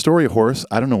 "What's the story, horse?"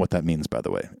 I don't know what that means, by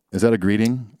the way. Is that a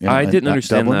greeting? I didn't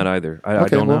understand that either. I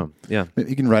don't know. Yeah,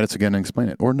 you can write us again and explain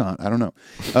it, or not. I don't know.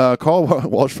 Carl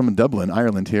Walsh from Dublin,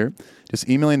 Ireland. Here, just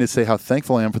emailing to say how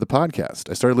thankful I am for the podcast.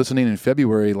 I started listening in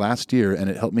February last year, and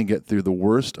it helped me get through the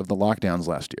worst of the lockdowns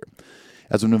last year.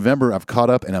 As of November, I've caught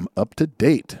up and I'm up to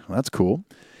date. Well, that's cool.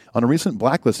 On a recent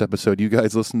Blacklist episode, you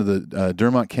guys listened to the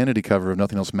Dermot Kennedy cover of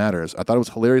Nothing Else Matters. I thought it was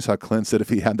hilarious how Clint said if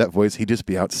he had that voice, he'd just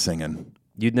be out singing.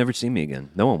 You'd never see me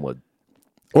again. No one would.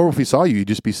 Or if he saw you, you'd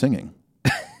just be singing.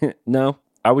 No,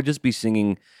 I would just be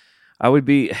singing. I would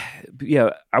be,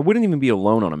 I wouldn't even be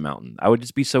alone on a mountain. I would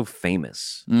just be so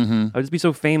famous. Mm-hmm. I would just be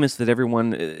so famous that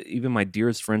everyone, even my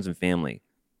dearest friends and family,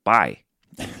 bye.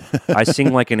 I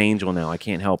sing like an angel now. I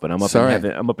can't help it. I'm up in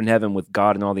heaven. I'm up in heaven with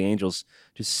God and all the angels,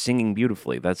 just singing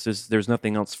beautifully. That's just. There's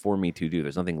nothing else for me to do.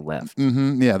 There's nothing left.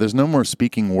 Mm-hmm. Yeah, there's no more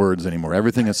speaking words anymore.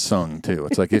 Everything is sung too.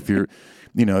 It's like if you're,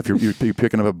 if you're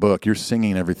picking up a book, you're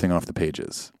singing everything off the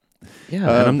pages.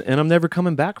 Yeah, and I'm never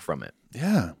coming back from it.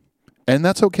 Yeah, and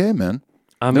that's okay, man.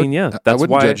 I mean, that's I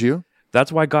wouldn't judge you. That's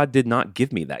why God did not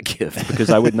give me that gift, because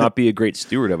I would not be a great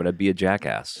steward of it. I'd be a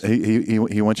jackass. He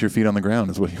wants your feet on the ground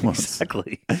is what he wants.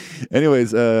 Exactly.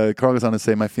 Anyways, Carl goes on to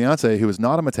say, my fiance, who is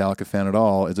not a Metallica fan at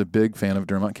all, is a big fan of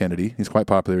Dermot Kennedy. He's quite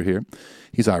popular here.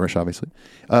 He's Irish, obviously.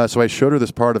 So I showed her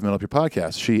this part of Middle Up Your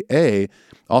Podcast. She, A,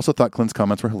 also thought Clint's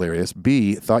comments were hilarious.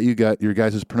 B, thought your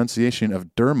guys' pronunciation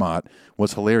of Dermot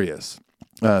was hilarious.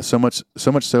 So much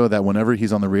so that whenever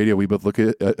he's on the radio, we both look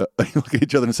at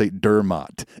each other and say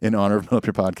Dermot in honor of Middle Up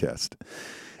Your Podcast.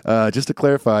 Just to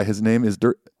clarify, his name is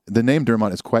the name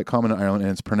Dermot is quite common in Ireland,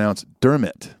 and it's pronounced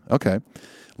Dermot. Okay,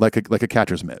 like a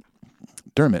catcher's mitt.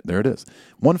 Dermot, there it is.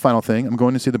 One final thing: I'm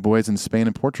going to see the boys in Spain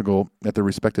and Portugal at their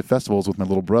respective festivals with my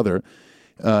little brother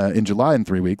in July in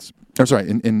 3 weeks. Or sorry,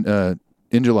 in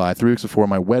July, 3 weeks before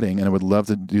my wedding, and I would love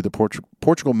to do the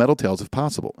Portugal Metal Tales if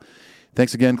possible.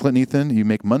 Thanks again, Clint and Ethan. You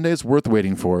make Mondays worth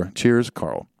waiting for. Cheers,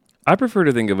 Carl. I prefer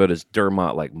to think of it as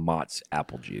Dermot, like Mott's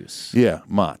apple juice. Yeah,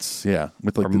 Mott's. Yeah,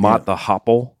 with like or Mott the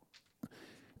Hopple.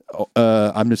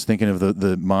 I'm just thinking of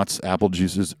the Mott's apple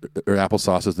juices or apple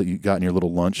sauces that you got in your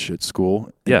little lunch at school.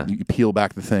 Yeah, you peel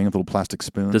back the thing with a little plastic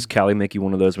spoon. Does Callie make you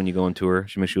one of those when you go on tour?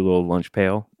 She makes you a little lunch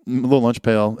pail. A little lunch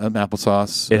pail,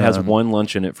 applesauce. It has one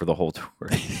lunch in it for the whole tour.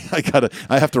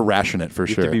 I have to ration it for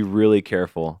sure. You have to be really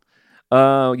careful.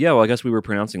 Yeah, well, I guess we were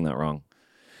pronouncing that wrong.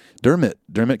 Dermot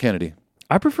Kennedy.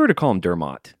 I prefer to call him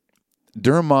Dermot.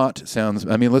 Dermot sounds,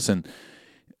 I mean, listen,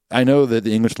 I know that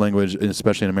the English language,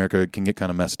 especially in America, can get kind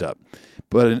of messed up,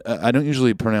 but I don't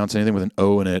usually pronounce anything with an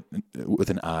O in it with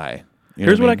an I.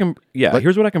 Here's what I can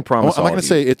promise. I'm not going to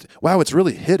say it's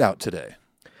really hit out today.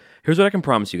 Here's what I can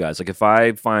promise you guys. Like if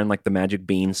I find like the magic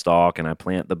bean stalk and I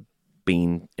plant the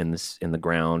bean in the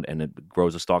ground and it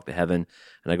grows a stalk to heaven,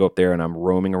 and I go up there and I'm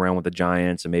roaming around with the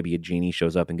giants, and maybe a genie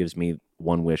shows up and gives me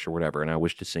one wish or whatever, and I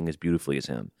wish to sing as beautifully as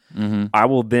him. Mm-hmm. I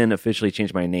will then officially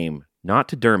change my name, not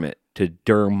to Dermot, to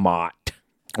Dermot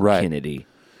Kennedy.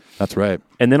 That's right.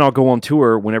 And then I'll go on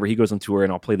tour whenever he goes on tour,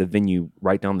 and I'll play the venue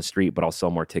right down the street, but I'll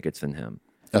sell more tickets than him.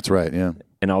 That's right, yeah.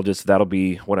 And that'll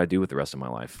be what I do with the rest of my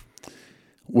life.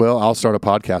 Well, I'll start a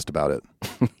podcast about it.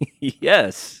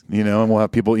 Yes. And we'll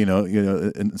have people,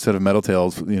 instead of Metal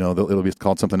Tales, it'll be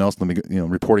called something else. Let me,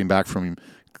 reporting back from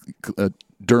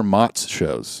Dermot's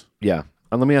shows. Yeah.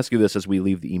 And let me ask you this as we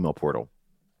leave the email portal.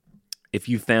 If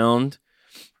you found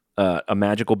a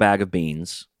magical bag of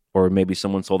beans, or maybe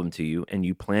someone sold them to you, and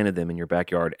you planted them in your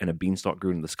backyard and a beanstalk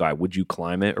grew into the sky, would you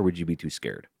climb it or would you be too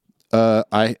scared?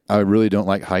 I really don't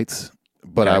like heights,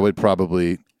 but I would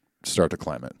probably start to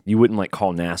climb it. You wouldn't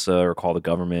call NASA or call the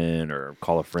government or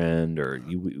call a friend, or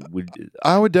you would?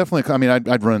 I would definitely. I mean,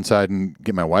 I'd run inside and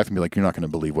get my wife and be like, "You're not going to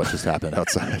believe what just happened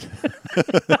outside.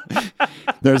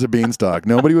 There's a beanstalk.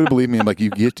 Nobody would believe me. I'm like,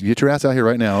 you get your ass out here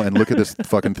right now and look at this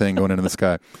fucking thing going into the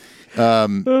sky."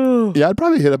 Yeah, I'd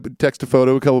probably text a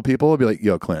photo to a couple of people. I'd be like,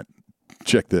 "Yo, Clint,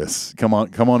 check this. Come on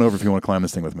over if you want to climb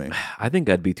this thing with me." I think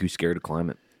I'd be too scared to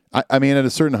climb it. I mean, at a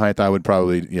certain height, I would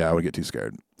get too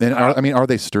scared. And are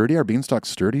they sturdy? Are beanstalks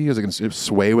sturdy? Is it going to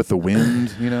sway with the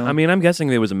wind? I mean, I'm guessing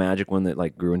there was a magic one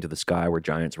that grew into the sky where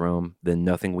giants roam. Then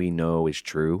nothing we know is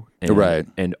true, right?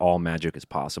 And all magic is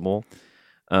possible.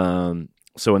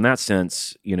 So in that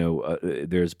sense,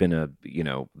 there's been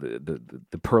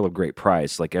the pearl of great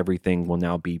price. Like everything will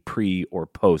now be pre or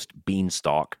post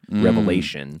beanstalk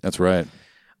revelation. That's right.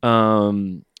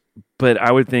 But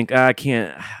I would think I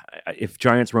can't. If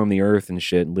giants roam the earth and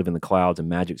shit and live in the clouds and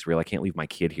magic's real, I can't leave my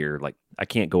kid here. Like I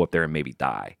can't go up there and maybe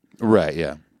die. Right.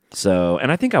 Yeah. So,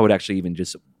 and I think I would actually even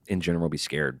just in general be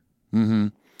scared. Mm-hmm.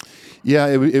 Yeah,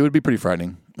 it would be pretty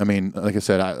frightening. I mean, like I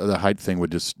said, the height thing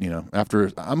would just,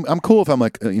 after I'm cool if I'm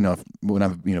like, when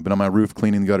I've been on my roof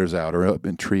cleaning the gutters out or up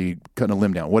in a tree cutting a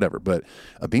limb down, whatever. But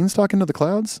a beanstalk into the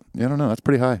clouds, I don't know. That's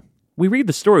pretty high. We read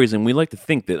the stories and we like to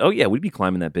think that, oh yeah, we'd be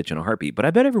climbing that bitch in a heartbeat. But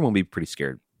I bet everyone would be pretty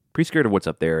scared of what's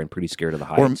up there and pretty scared of the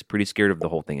heights, pretty scared of the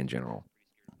whole thing in general.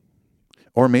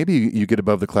 Or maybe you get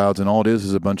above the clouds and all it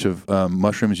is a bunch of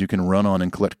mushrooms you can run on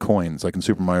and collect coins, like in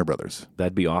Super Mario Brothers.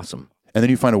 That'd be awesome. And then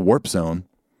you find a warp zone,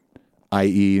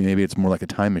 i.e., maybe it's more like a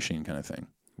time machine kind of thing.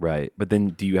 Right. But then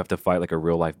do you have to fight like a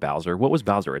real life Bowser? What was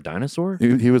Bowser? A dinosaur?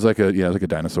 He was like a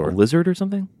dinosaur. A lizard or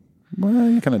something?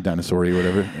 Well, kind of dinosaur-y or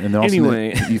whatever. And then also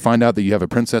Anyway. you find out that you have a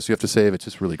princess you have to save. It's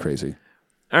just really crazy.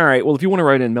 All right. Well, if you want to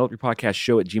write in,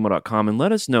 metalupyourpodcastshow@gmail.com and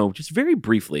let us know, just very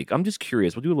briefly, I'm just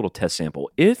curious. We'll do a little test sample.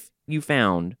 If you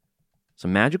found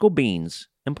some magical beans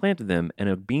and planted them in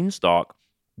a beanstalk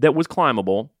that was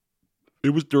climbable, it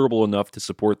was durable enough to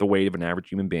support the weight of an average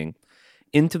human being,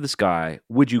 into the sky,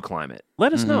 would you climb it?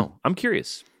 Let us know. I'm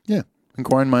curious. Yeah.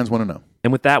 Inquiring minds want to know.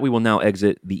 And with that, we will now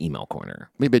exit the email corner.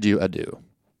 We bid you adieu.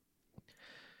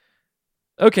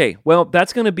 Okay, well,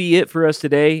 that's going to be it for us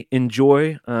today.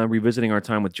 Enjoy revisiting our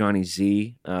time with Johnny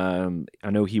Z. I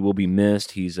know he will be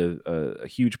missed. He's a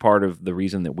huge part of the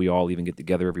reason that we all even get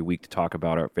together every week to talk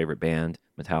about our favorite band,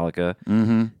 Metallica.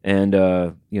 Mm-hmm. And,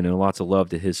 lots of love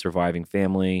to his surviving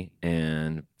family,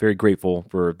 and very grateful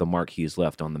for the mark he has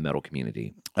left on the metal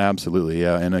community. Absolutely,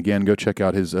 yeah. And again, go check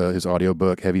out his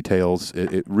audiobook, Heavy Tales.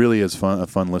 It really is a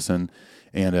fun listen.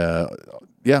 And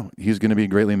yeah, he's going to be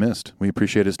greatly missed. We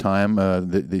appreciate his time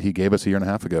that he gave us a year and a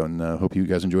half ago, and hope you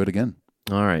guys enjoy it again.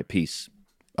 All right, peace.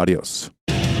 Adios.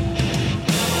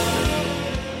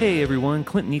 Hey everyone,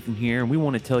 Clinton Ethan here, and we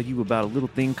want to tell you about a little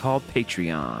thing called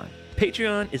Patreon.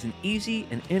 Patreon is an easy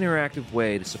and interactive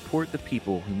way to support the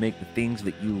people who make the things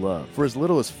that you love. For as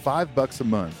little as $5 a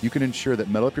month, you can ensure that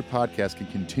Metal Up Your Podcast can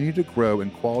continue to grow in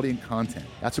quality and content.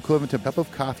 That's equivalent to a cup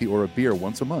of coffee or a beer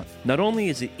once a month. Not only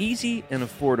is it easy and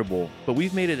affordable, but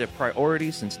we've made it a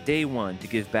priority since day one to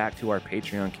give back to our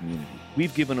Patreon community.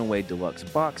 We've given away deluxe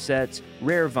box sets,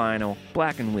 rare vinyl,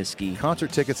 Black and Whiskey,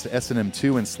 Concert tickets to S&M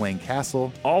 2 and Slane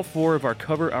Castle, all 4 of our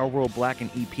Cover Our World Black and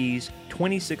EPs,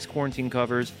 26 Quarantine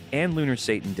covers, and Lunar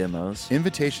Satan demos,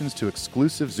 invitations to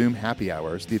exclusive Zoom happy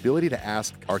hours, the ability to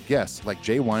ask our guests like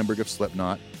Jay Weinberg of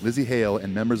Slipknot, Lizzie Hale,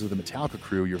 and members of the Metallica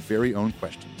crew your very own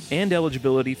questions. and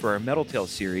eligibility for our Metal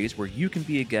Tales series, where you can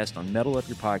be a guest on Metal Up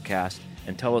Your Podcast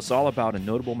and tell us all about a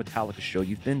notable Metallica show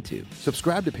you've been to.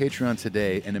 Subscribe to Patreon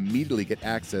today and immediately get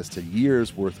access to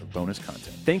years' worth of bonus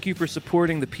content. Thank you for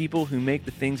supporting the people who make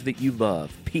the things that you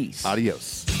love. Peace.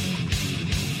 Adios.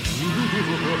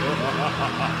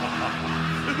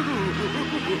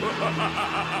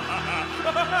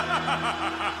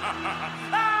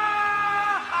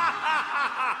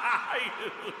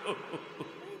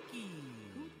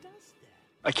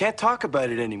 I can't talk about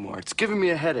it anymore. It's giving me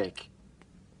a headache.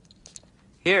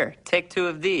 Here, take 2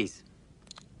 of these.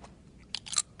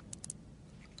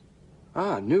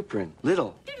 Ah, new print.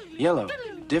 Little, yellow,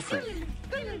 different.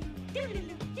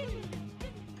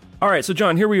 All right, so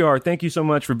John, here we are. Thank you so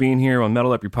much for being here on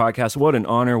Metal Up Your Podcast. What an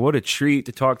honor. What a treat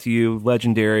to talk to you,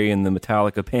 legendary in the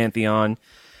Metallica pantheon.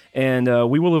 And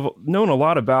we will have known a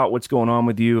lot about what's going on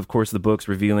with you. Of course, the book's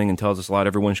revealing and tells us a lot.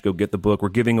 Everyone should go get the book. We're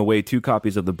giving away 2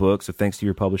 copies of the book, so thanks to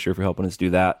your publisher for helping us do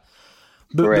that.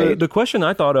 The question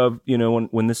I thought of,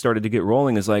 when this started to get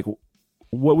rolling is like,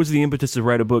 what was the impetus to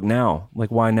write a book now?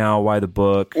 Like, why now? Why the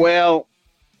book? Well,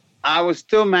 I was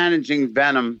still managing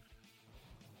Venom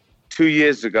 2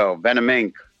 years ago, Venom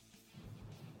Inc.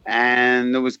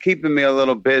 And it was keeping me a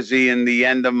little busy in the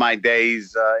end of my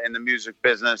days in the music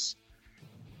business.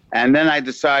 And then I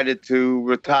decided to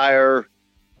retire,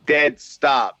 dead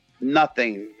stop,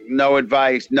 nothing, no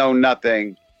advice, no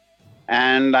nothing.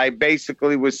 And I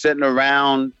basically was sitting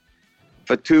around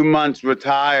for 2 months,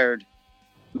 retired,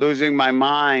 losing my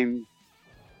mind.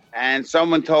 And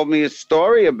someone told me a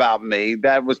story about me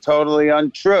that was totally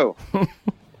untrue.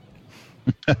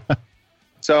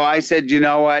 So I said, you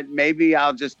know what? Maybe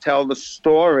I'll just tell the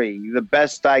story the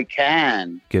best I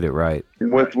can. Get it right.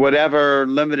 With whatever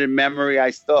limited memory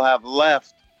I still have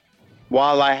left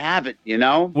while I have it,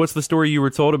 What's the story you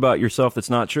were told about yourself that's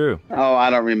not true? Oh,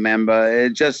 I don't remember.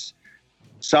 It just,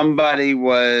 somebody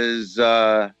was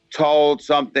told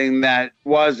something that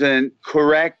wasn't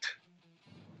correct,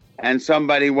 and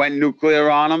somebody went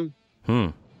nuclear on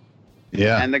them.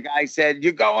 Yeah. And the guy said,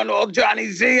 "You're going all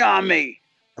Johnny Z on me."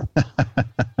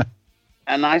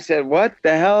 And I said, "What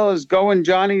the hell is going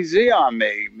Johnny Z on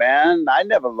me, man? I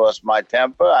never lost my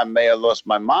temper. I may have lost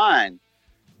my mind,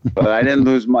 but I didn't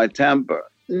lose my temper."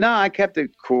 No, I kept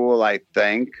it cool, I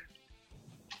think.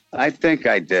 I think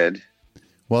I did.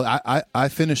 Well, I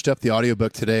finished up the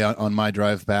audiobook today on my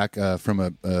drive back from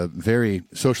a very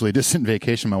socially distant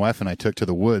vacation my wife and I took to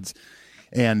the woods.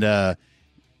 And,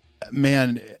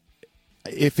 man,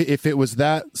 if it was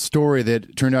that story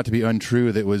that turned out to be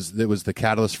untrue, that was the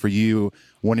catalyst for you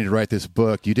wanting to write this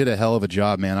book, you did a hell of a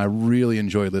job, man. I really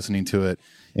enjoyed listening to it.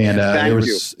 And Thank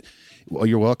you. Well,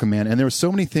 you're welcome, man. And there were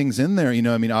so many things in there. You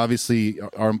know, I mean, obviously,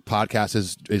 our podcast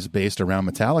is based around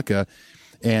Metallica,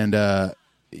 and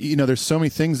you know, there's so many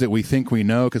things that we think we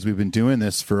know because we've been doing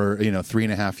this for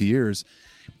 3.5 years.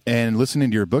 And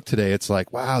listening to your book today, it's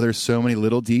like, wow, there's so many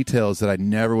little details that I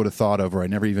never would have thought of or I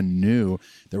never even knew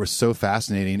that were so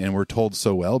fascinating and were told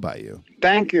so well by you.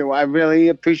 Thank you. I really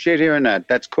appreciate hearing that.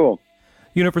 That's cool.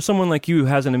 You know, for someone like you who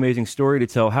has an amazing story to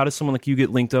tell, how does someone like you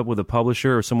get linked up with a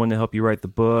publisher or someone to help you write the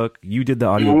book? You did the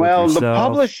audio book yourself. The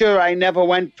publisher I never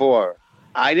went for.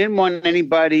 I didn't want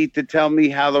anybody to tell me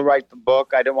how to write the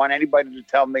book. I didn't want anybody to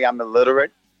tell me I'm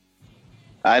illiterate.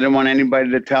 I didn't want anybody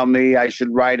to tell me I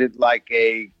should write it like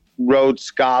a Rhodes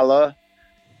Scholar.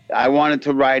 I wanted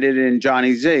to write it in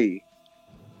Johnny Z.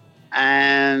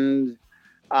 And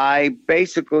I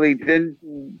basically didn't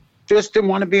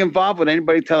want to be involved with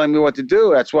anybody telling me what to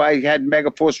do. That's why I had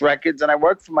Megaforce Records, and I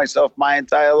worked for myself my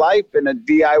entire life in a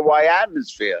DIY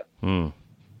atmosphere.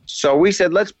 So we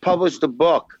said, let's publish the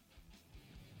book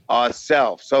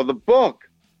ourselves. So the book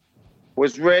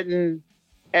was written,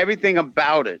 everything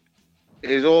about it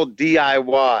is all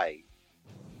DIY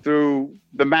through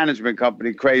the management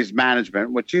company, Craze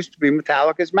Management, which used to be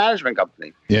Metallica's management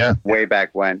company. Yeah. Way back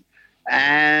when.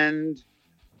 And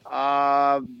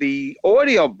the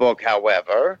audio book,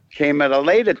 however, came at a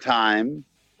later time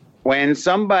when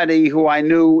somebody who I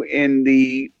knew in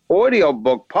the audio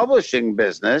book publishing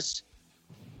business,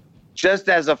 just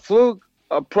as a fluke,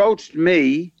 approached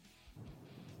me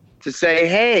to say,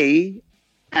 hey,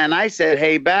 and I said,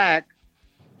 hey, back.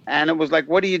 And it was like,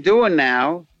 what are you doing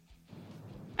now?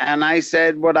 And I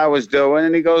said what I was doing.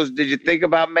 And he goes, did you think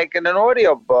about making an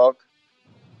audio book?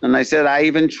 And I said, I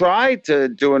even tried to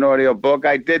do an audio book.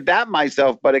 I did that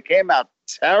myself, but it came out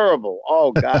terrible.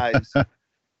 Oh, guys.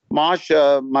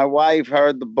 Marsha, my wife,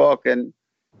 heard the book and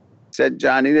said,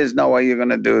 Johnny, there's no way you're going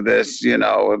to do this. You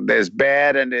know, there's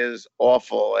bad and there's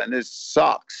awful and this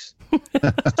sucks.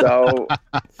 So,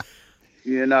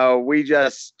 you know, we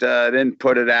just didn't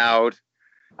put it out.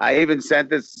 I even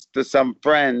sent this to some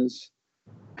friends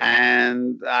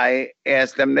and I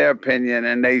asked them their opinion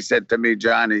and they said to me,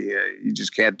 Johnny, you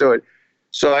just can't do it.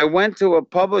 So I went to a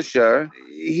publisher.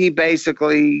 He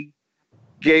basically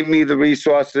gave me the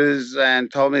resources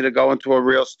and told me to go into a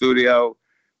real studio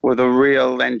with a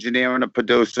real engineer and a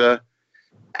producer.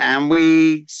 And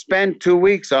we spent 2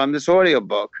 weeks on this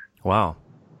audiobook. Wow.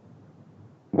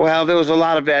 Well, there was a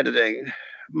lot of editing.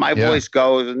 My voice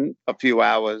goes in a few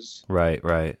hours. Right,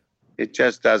 right. It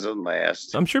just doesn't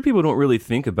last. I'm sure people don't really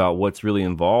think about what's really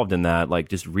involved in that, like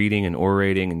just reading and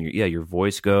orating and your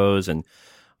voice goes. And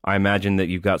I imagine that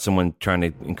you've got someone trying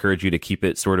to encourage you to keep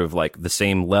it sort of like the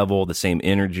same level, the same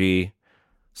energy.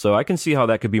 So I can see how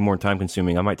that could be more time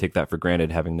consuming. I might take that for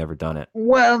granted having never done it.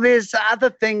 Well, there's other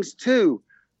things too.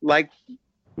 Like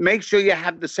make sure you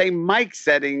have the same mic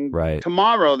setting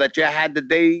tomorrow that you had the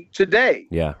day today.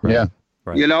 Yeah. Right. Yeah.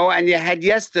 Right. You know, and you had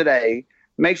yesterday.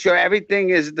 Make sure everything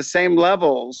is at the same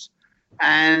levels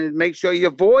and make sure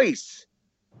your voice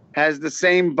has the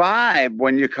same vibe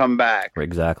when you come back.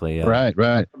 Exactly. Yeah. Right,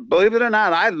 right. Believe it or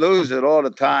not, I lose it all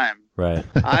the time. Right.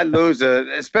 I lose it,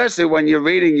 especially when you're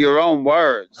reading your own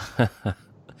words.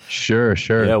 Sure.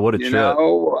 Yeah, what a You trip.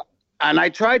 know, and I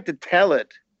tried to tell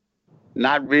it,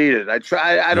 not read it.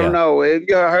 I don't know. If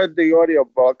you heard the audio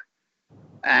book,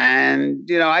 and,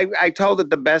 you know, I told it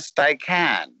the best I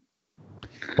can.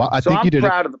 Well, I So think I'm you did.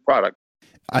 proud of the product.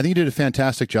 I think you did a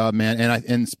fantastic job, man.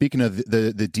 And speaking of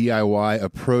the DIY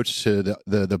approach to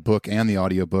the book and the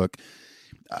audiobook,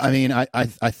 I mean, I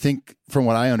think from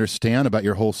what I understand about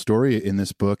your whole story in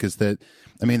this book is that,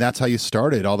 I mean, that's how you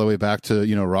started all the way back to,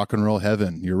 you know, rock and roll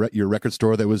heaven, your record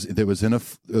store that was in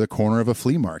the corner of a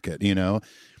flea market, you know,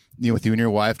 with you and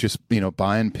your wife just, you know,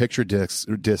 buying picture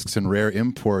discs and rare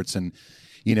imports and,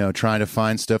 you know, trying to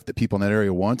find stuff that people in that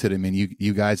area wanted. I mean,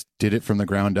 you guys did it from the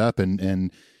ground up,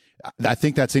 and I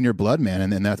think that's in your blood,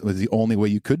 man. And that was the only way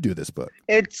you could do this book.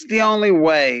 It's the only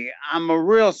way. I'm a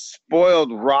real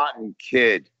spoiled, rotten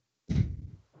kid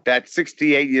that's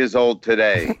 68 years old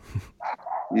today.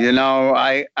 You know,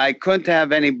 I couldn't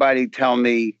have anybody tell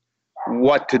me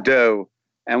what to do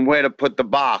and where to put the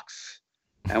box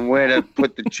and where to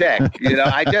put the check. You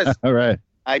know, All right.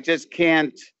 I just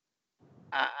can't.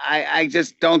 I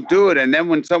just don't do it. And then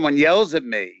when someone yells at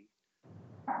me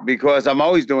because I'm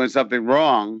always doing something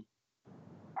wrong,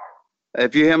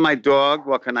 if you hear my dog,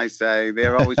 what can I say?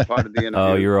 They're always part of the interview.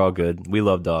 Oh, you're all good. We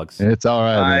love dogs. It's all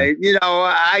right.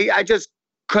 I just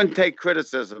couldn't take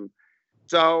criticism.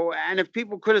 So, and if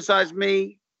people criticize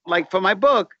me, like for my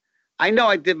book, I know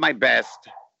I did my best.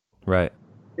 Right.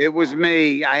 It was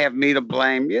me. I have me to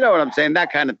blame. You know what I'm saying?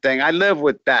 That kind of thing. I live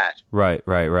with that. Right.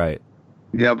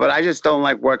 But I just don't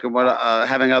like working with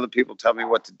having other people tell me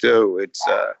what to do.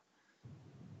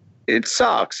 It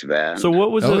sucks, man. So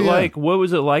what was it like? What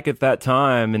was it like at that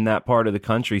time in that part of the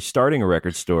country starting a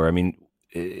record store? I mean,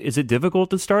 is it difficult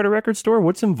to start a record store?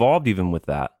 What's involved even with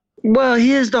that? Well,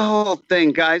 here's the whole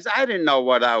thing, guys. I didn't know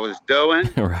what I was doing.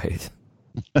 Right.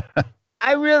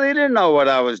 I really didn't know what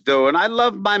I was doing. I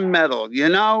loved my metal, you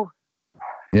know?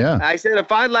 Yeah. I said,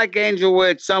 if I like Angel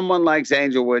Witch, someone likes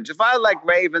Angel Witch. If I like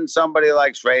Raven, somebody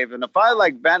likes Raven. If I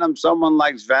like Venom, someone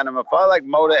likes Venom. If I like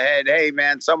Motorhead, hey,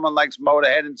 man, someone likes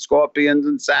Motorhead and Scorpions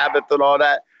and Sabbath and all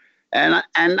that. And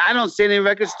I don't see any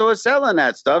record stores selling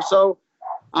that stuff. So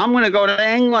I'm going to go to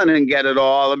England and get it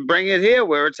all and bring it here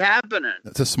where it's happening.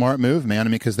 That's a smart move, man. I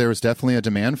mean, because there was definitely a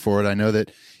demand for it. I know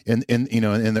that in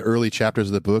the early chapters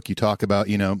of the book, you talk about,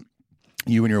 you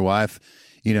and your wife,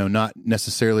 not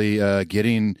necessarily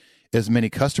getting as many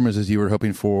customers as you were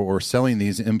hoping for, or selling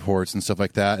these imports and stuff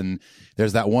like that. And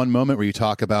there's that one moment where you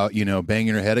talk about, banging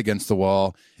your head against the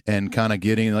wall and kind of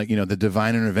getting the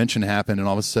divine intervention happened, and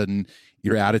all of a sudden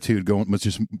your attitude was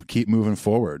just keep moving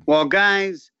forward. Well,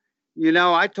 guys,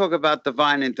 I talk about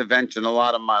divine intervention a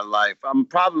lot of my life. I'm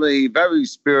probably very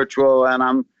spiritual, and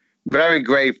I'm very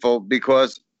grateful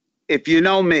because if you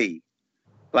know me,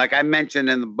 like I mentioned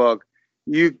in the book,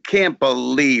 you can't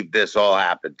believe this all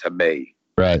happened to me.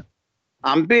 Right.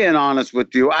 I'm being honest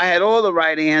with you. I had all the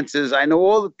right answers. I know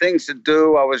all the things to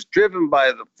do. I was driven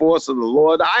by the force of the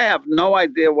Lord. I have no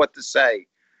idea what to say.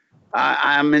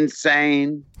 I'm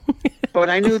insane, but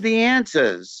I knew the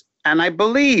answers, and I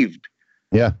believed.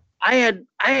 Yeah. I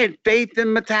had faith in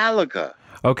Metallica.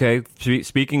 Okay.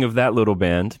 Speaking of that little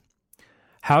band,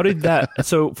 how did that?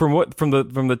 So from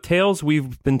the tales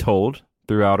we've been told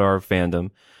throughout our fandom,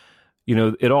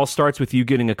 it all starts with you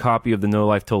getting a copy of the No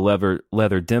Life Till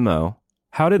Leather demo.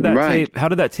 How did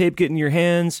that tape get in your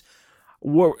hands?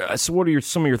 What are some of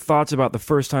your thoughts about the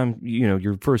first time,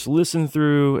 your first listen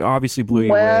through? It obviously blew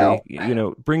you away.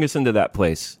 Bring us into that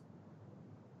place.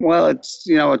 Well,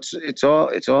 it's all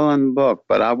in the book,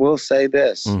 but I will say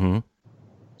this. Mm-hmm.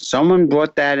 Someone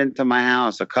brought that into my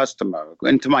house, a customer,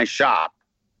 into my shop,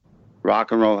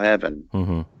 Rock and Roll Heaven.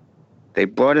 Mm-hmm. They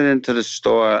brought it into the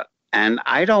store, and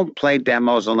I don't play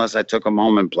demos unless I took them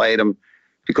home and played them,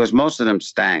 because most of them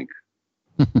stank.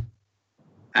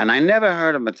 And I never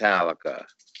heard of Metallica.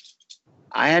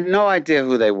 I had no idea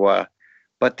who they were.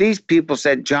 But these people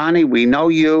said, Johnny, we know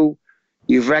you.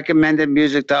 You've recommended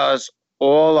music to us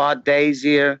all our days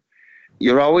here.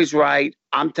 You're always right.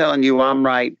 I'm telling you I'm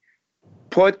right.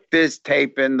 Put this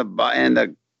tape in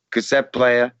the cassette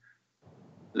player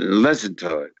and listen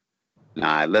to it.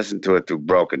 Now, I listened to it through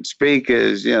broken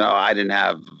speakers. I didn't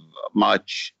have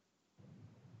much.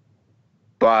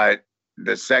 But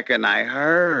the second I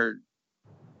heard,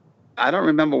 I don't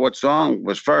remember what song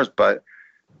was first, but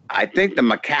I think the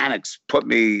mechanics put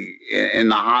me in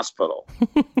the hospital.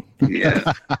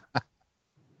 Yeah.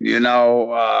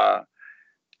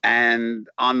 And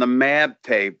on the MAB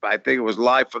tape, I think it was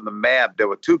Live from the MAB, there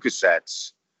were 2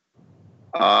 cassettes.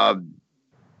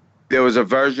 There was a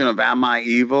version of Am I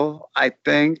Evil, I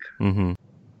think, mm-hmm.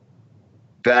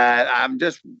 that I'm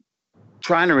just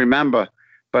trying to remember.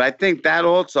 But I think that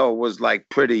also was like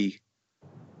pretty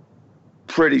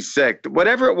sick.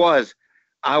 Whatever it was,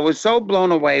 I was so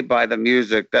blown away by the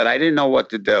music that I didn't know what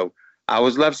to do. I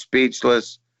was left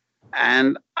speechless,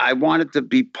 and I wanted to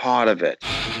be part of it.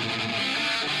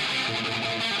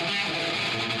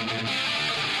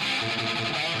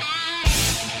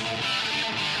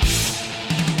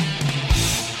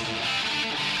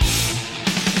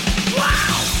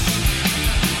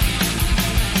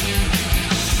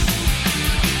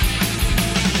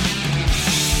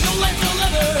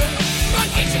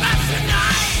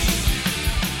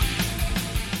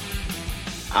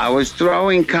 I was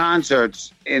throwing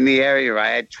concerts in the area. I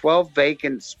had 12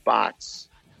 vacant spots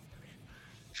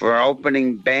for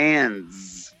opening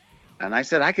bands. And I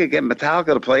said I could get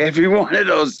Metallica to play every one of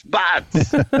those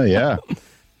spots. Yeah.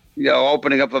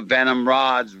 Opening up a Venom,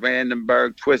 Rods,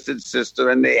 Vandenberg, Twisted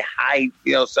Sister, and the Height,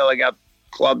 selling out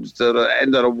clubs to the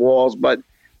end of the walls. But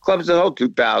clubs that hold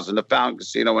 2,000, the Fountain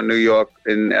Casino in New York,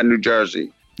 in New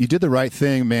Jersey. You did the right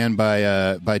thing, man,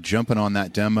 by jumping on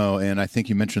that demo. And I think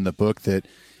you mentioned in the book that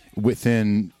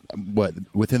within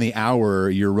the hour,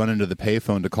 you're running to the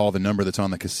payphone to call the number that's on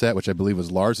the cassette, which I believe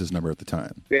was Lars's number at the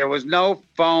time. There was no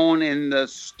phone in the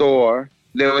store.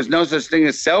 There was no such thing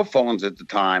as cell phones at the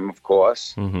time, of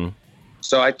course. Mm-hmm.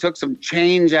 So I took some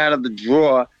change out of the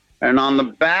drawer, And on the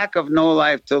back of No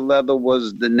Life Till Leather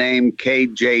was the name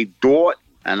KJ Dort.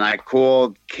 And I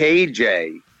called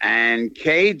KJ. And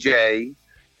KJ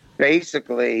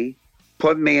basically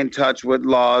put me in touch with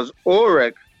Lars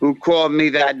Ulrich, who called me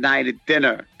that night at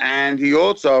dinner. And he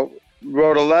also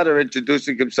wrote a letter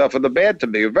introducing himself and the band to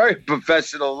me. A very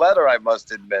professional letter, I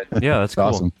must admit. Yeah, that's cool.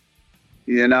 Awesome.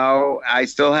 You know, I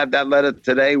still have that letter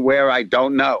today where I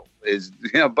don't know.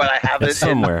 But I have it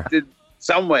Somewhere.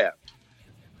 Somewhere.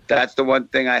 That's the one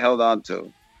thing I held on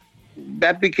to.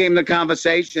 That became the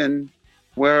conversation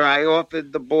where I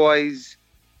offered the boys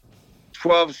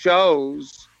 12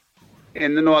 shows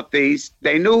in the Northeast.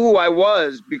 They knew who I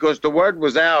was because the word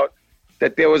was out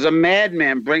that there was a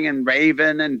madman bringing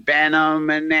Raven and Venom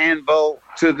and Anvil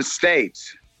to the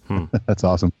States. That's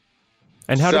awesome.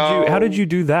 And how did you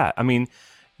do that? I mean,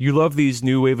 you love these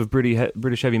new wave of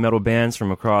British heavy metal bands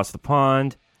from across the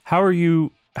pond. How are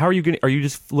you getting? Are you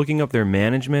just looking up their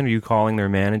management? Are you calling their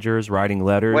managers, writing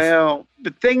letters? Well,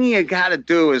 the thing you got to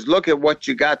do is look at what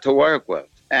you got to work with.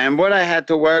 And what I had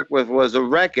to work with was a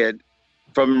record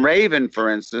from Raven, for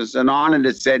instance, and on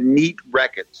it said Neat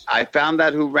Records. I found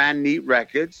out who ran Neat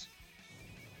Records.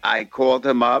 I called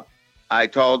him up. I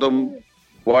told him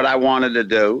what I wanted to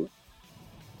do.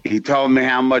 He told me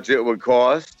how much it would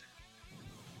cost.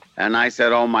 And I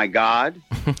said, oh, my God.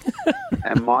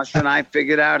 And Marsh and I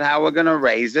figured out how we're going to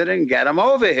raise it and get him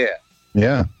over here.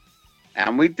 Yeah.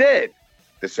 And we did.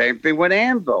 The same thing with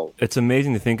Anvil. It's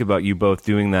amazing to think about you both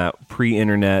doing that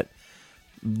pre-internet,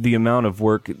 the amount of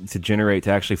work to generate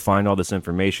to actually find all this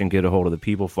information, get a hold of the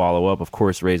people, follow up, of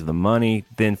course, raise the money,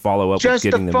 then follow up Just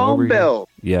with getting the them over phone bill.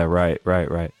 here. Yeah, right.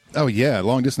 Oh, yeah.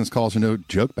 Long distance calls are no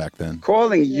joke back then.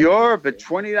 Calling Europe at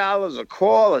 $20 a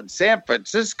call in San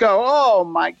Francisco. Oh,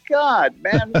 my God,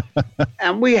 man.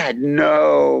 And we had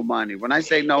no money. When I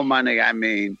say no money, I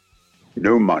mean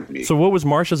no money. So what was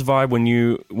Marsha's vibe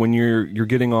when you're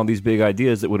getting all these big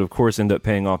ideas that would, of course, end up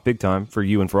paying off big time for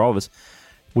you and for all of us?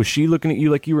 Was she looking at you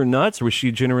like you were nuts, or was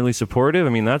she generally supportive? I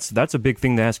mean, that's a big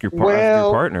thing to ask your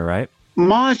partner, right?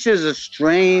 Marsha's a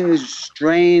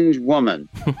strange woman.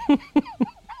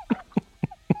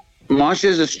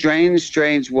 Marsha's a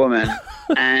strange woman,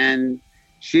 and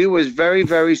she was very,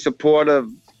 very supportive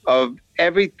of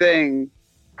everything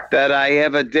that I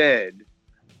ever did.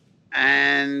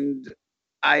 And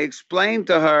I explained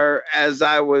to her as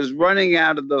I was running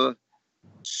out of the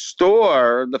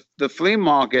store, the flea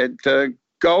market, to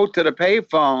go to the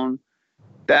payphone,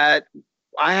 that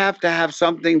I have to have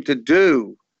something to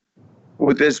do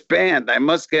with this band. I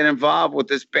must get involved with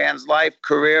this band's life,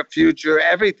 career, future,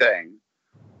 everything.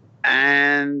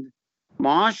 And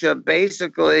Marsha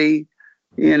basically,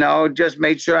 just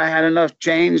made sure I had enough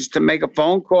change to make a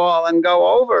phone call and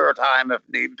go overtime if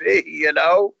need be,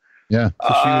 Yeah.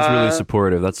 So she was really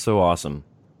supportive. That's so awesome.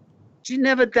 She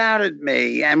never doubted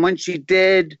me. And when she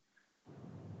did,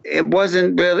 it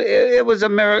wasn't really, it was a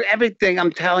miracle. Everything,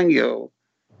 I'm telling you,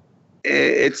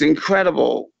 it's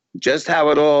incredible just how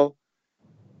it all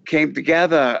came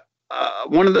together.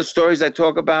 One of the stories I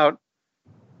talk about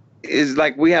is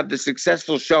like we have the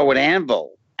successful show at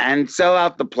Anvil and sell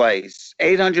out the place.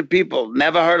 800 people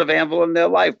never heard of Anvil in their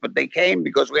life, but they came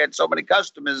because we had so many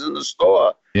customers in the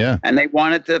store. Yeah. And they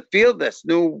wanted to feel this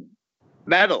new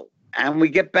metal. And we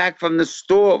get back from the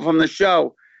store, from the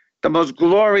show, the most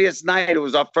glorious night. It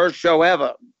was our first show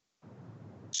ever.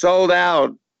 Sold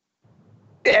out.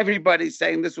 Everybody's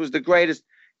saying this was the greatest.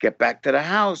 Get back to the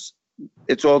house.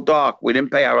 It's all dark. We didn't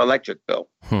pay our electric bill.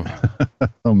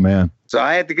 Oh, man. So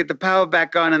I had to get the power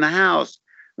back on in the house.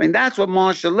 I mean, that's what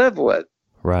Marsha lived with.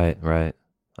 Right.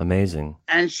 Amazing.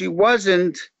 And she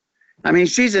wasn't,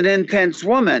 she's an intense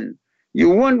woman. You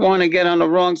wouldn't want to get on the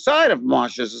wrong side of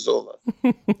Marsha Zazula.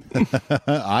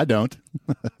 I don't.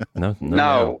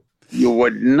 No, you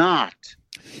would not.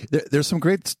 There's some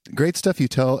great stuff you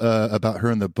tell about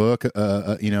her in the book,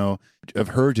 of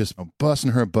her just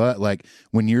busting her butt. Like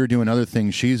when you're doing other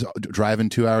things, she's driving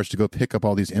 2 hours to go pick up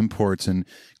all these imports and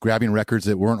grabbing records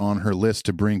that weren't on her list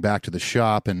to bring back to the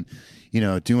shop, and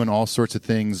doing all sorts of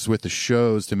things with the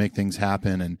shows to make things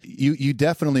happen. And you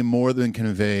definitely more than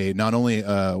convey not only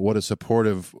what a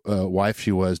supportive wife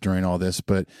she was during all this,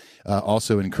 but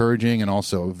also encouraging and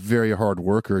also a very hard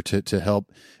worker to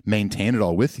help maintain it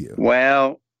all with you.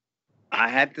 Well, I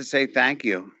had to say thank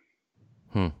you.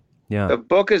 Yeah. The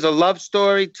book is a love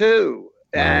story too.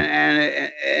 Right.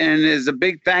 And there's a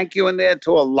big thank you in there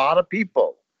to a lot of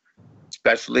people,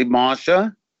 especially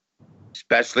Marsha,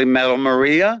 especially Metal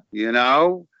Maria. Yeah.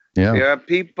 There are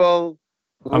people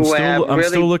I'm who have still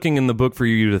really looking in the book for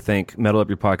you to thank Metal Up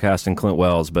Your Podcast and Clint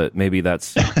Wells, but maybe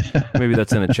that's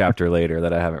in a chapter later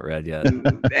that I haven't read yet.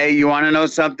 Hey, you want to know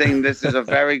something? This is a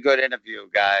very good interview,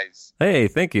 guys. Hey,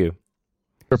 thank you.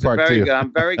 For part Very two. good.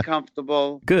 I'm very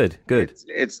comfortable. Good.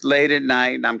 It's late at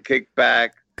night and I'm kicked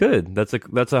back. Good. That's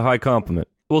a high compliment.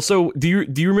 Well, so do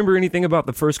you remember anything about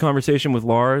the first conversation with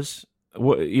Lars?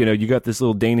 What, you got this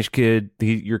little Danish kid.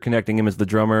 You're connecting him as the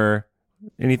drummer.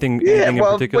 Anything in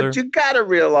particular? But you got to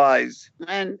realize,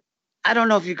 and I don't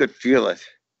know if you could feel it,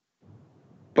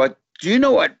 but do you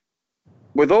know what?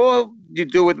 With all you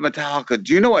do with Metallica,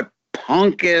 do you know what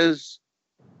punk is?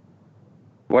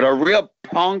 What a real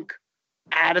punk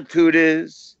attitude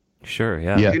is? Sure,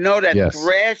 yeah. Yeah. You know that Yes.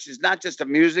 thrash is not just a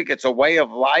music, it's a way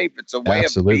of life, it's a way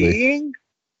Absolutely. of being.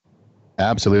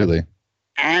 Absolutely.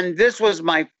 And this was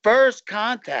my first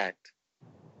contact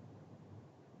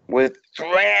with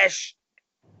thrash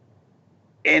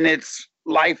in its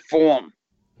life form.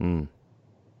 Hmm.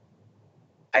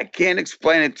 I can't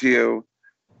explain it to you.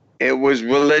 It was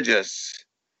religious.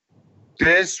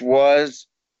 This was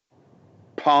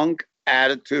punk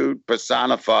attitude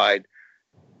personified.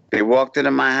 They walked into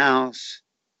my house.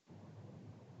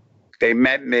 They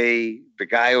met me. The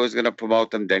guy who was going to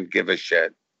promote them didn't give a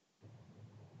shit.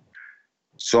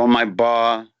 Saw my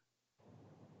bar.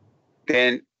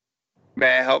 Then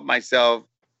may I help myself?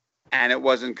 And it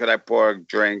wasn't could I pour a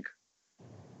drink.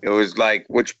 It was like,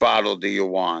 which bottle do you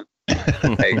want?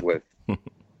 Egg with.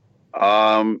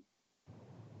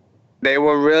 They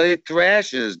were really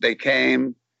thrashers. They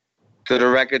came to the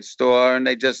record store and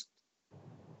they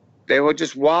were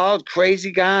just wild,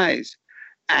 crazy guys.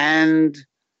 And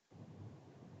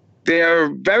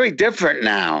they're very different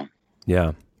now.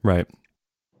 Yeah, right.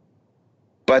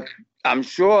 But I'm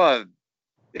sure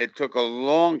it took a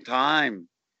long time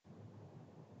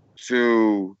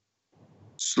to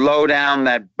slow down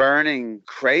that burning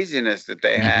craziness that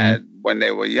they had when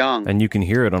they were young. And you can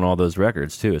hear it on all those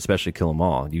records too, especially Kill 'Em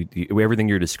All. You everything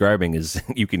you're describing is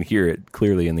you can hear it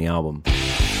clearly in the album.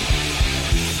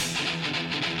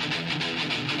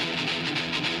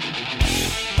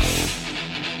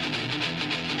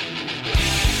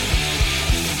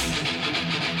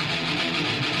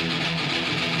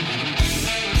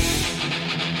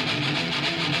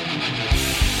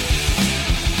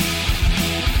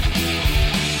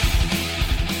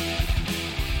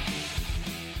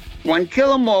 When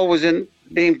Kill 'Em All was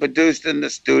being produced in the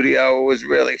studio, it was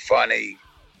really funny.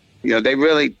 You know, they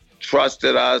really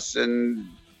trusted us and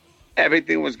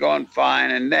everything was going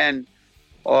fine. And then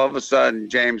all of a sudden,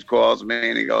 James calls me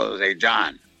and he goes, "Hey,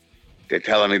 John, they're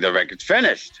telling me the record's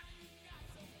finished."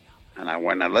 And I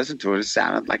went and listened to it. It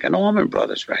sounded like an Allman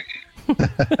Brothers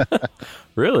record.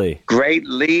 Really? Great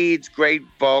leads, great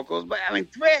vocals, but I mean,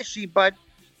 thrashy, but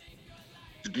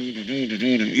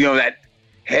you know, that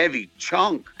heavy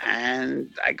chunk. And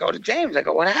I go to James, I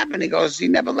go, "What happened?" He goes, "He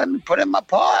never let me put in my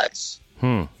parts."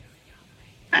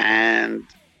 And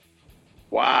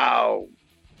wow,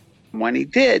 when he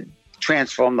did,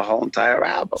 transformed the whole entire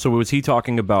album. So was he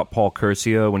talking about Paul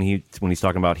Curcio when he's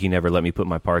talking about he never let me put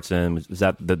my parts in? Was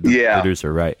that the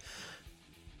producer, right?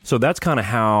 So that's kind of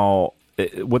how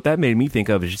what that made me think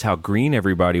of is just how green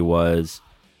everybody was.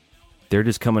 They're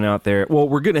just coming out there. Well,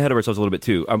 we're getting ahead of ourselves a little bit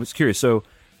too. I was curious. So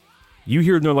you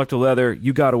hear No Electro Leather,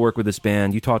 you got to work with this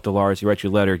band. You talk to Lars, he writes you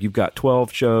a letter. You've got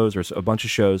 12 shows or a bunch of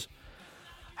shows.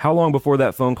 How long before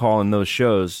that phone call and those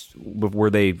shows were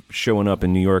they showing up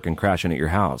in New York and crashing at your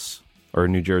house or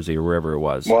New Jersey or wherever it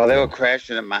was? Well, they were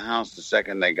crashing at my house the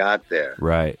second they got there.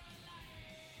 Right.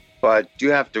 But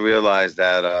you have to realize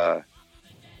that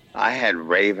I had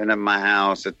Raven in my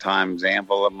house at times,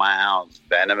 Anvil in my house,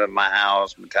 Venom in my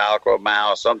house, Metallica in my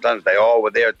house. Sometimes they all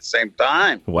were there at the same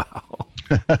time. Wow.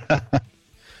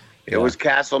 It was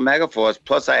Castle Megaforce.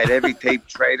 Plus, I had every tape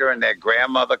trader and their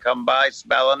grandmother come by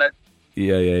smelling it.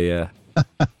 Yeah.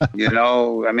 You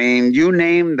know, I mean, you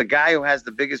name the guy who has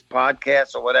the biggest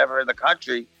podcast or whatever in the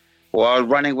country or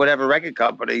running whatever record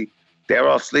company, they're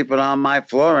all sleeping on my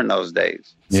floor in those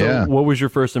days. So what was your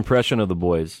first impression of the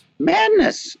boys?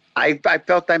 Madness. I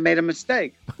felt I made a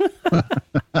mistake.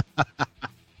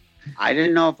 I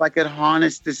didn't know if I could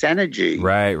harness this energy.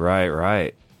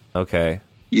 Right. Okay.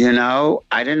 You know,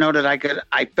 I didn't know that I could.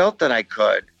 I felt that I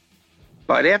could.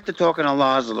 But after talking to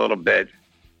Lars a little bit,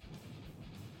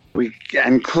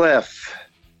 and Cliff,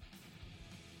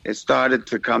 it started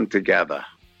to come together.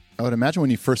 I would imagine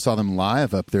when you first saw them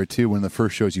live up there, too, one of the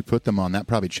first shows you put them on, that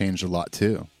probably changed a lot,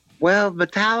 too. Well,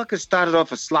 Metallica started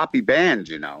off a sloppy band,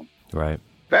 you know. Right.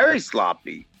 Very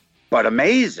sloppy, but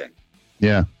amazing.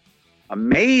 Yeah.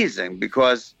 Amazing,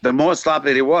 because the more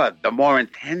sloppy they were, the more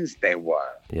intense they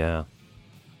were. Yeah.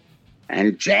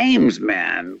 And James,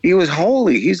 man, he was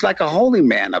holy. He's like a holy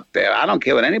man up there. I don't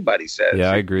care what anybody says.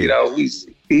 Yeah, I agree. You know,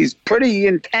 he's pretty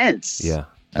intense. Yeah.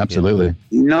 Absolutely.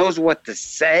 He knows what to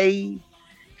say.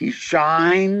 He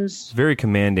shines. Very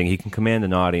commanding. He can command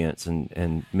an audience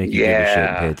and make you give a shit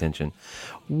and pay attention.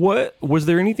 What was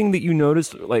there anything that you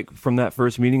noticed, like from that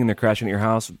first meeting and they're crashing at your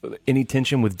house? Any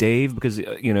tension with Dave because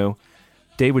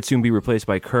Dave would soon be replaced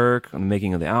by Kirk on the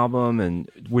making of the album, and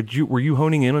were you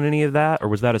honing in on any of that, or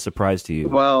was that a surprise to you?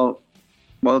 Well,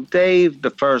 Dave,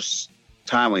 the first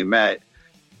time we met,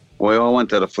 we all went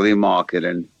to the flea market,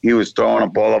 and he was throwing a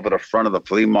ball over the front of the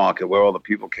flea market where all the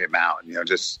people came out, and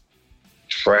just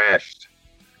trashed.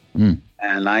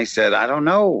 And I said, I don't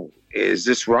know. Is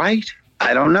this right?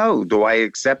 I don't know. Do I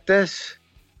accept this?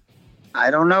 I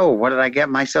don't know. What did I get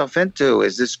myself into?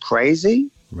 Is this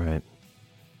crazy? Right.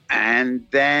 And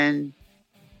then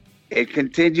it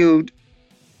continued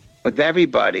with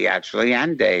everybody, actually,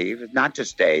 and Dave, not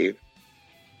just Dave,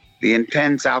 the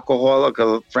intense alcoholic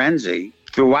frenzy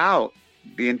throughout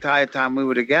the entire time we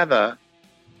were together.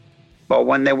 But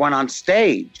when they went on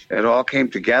stage, it all came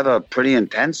together pretty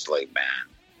intensely, man.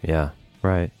 Yeah,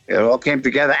 right. It all came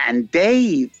together. And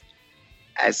Dave,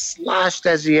 as sloshed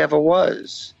as he ever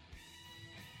was,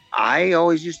 I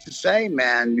always used to say,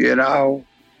 man,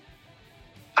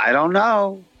 I don't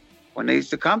know when they used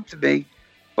to come to me,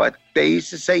 but they used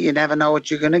to say, you never know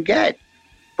what you're going to get.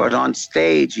 But on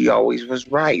stage, he always was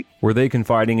right. Were they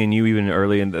confiding in you even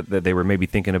early in that they were maybe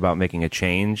thinking about making a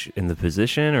change in the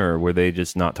position, or were they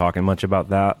just not talking much about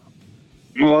that?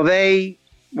 Well, they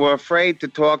were afraid to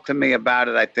talk to me about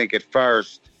it, I think, at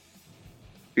first,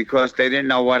 because they didn't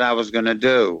know what I was going to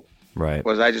do. Right.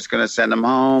 Was I just going to send them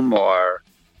home, or...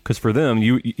 Because for them,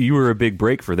 you were a big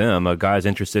break for them. A guy's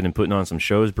interested in putting on some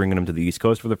shows, bringing them to the East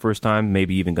Coast for the first time,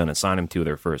 maybe even going to sign them to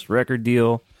their first record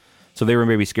deal. So they were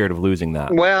maybe scared of losing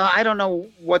that. Well, I don't know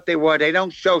what they were. They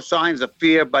don't show signs of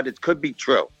fear, but it could be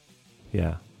true.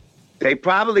 Yeah. They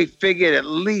probably figured at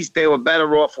least they were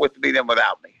better off with me than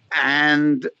without me.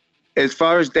 And as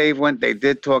far as Dave went, they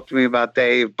did talk to me about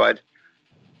Dave, but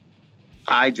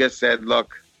I just said,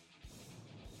 look,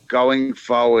 going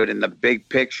forward in the big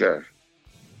picture,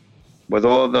 with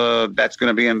all that's going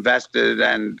to be invested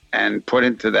and put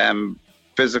into them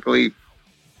physically,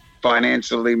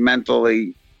 financially,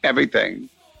 mentally, everything,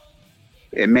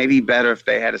 it may be better if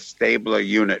they had a stabler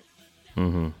unit.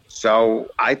 Mm-hmm. So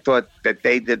I thought that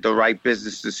they did the right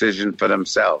business decision for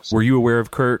themselves. Were you aware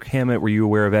of Kirk Hammett? Were you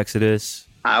aware of Exodus?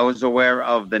 I was aware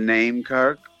of the name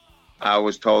Kirk. I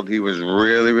was told he was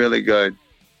really, really good.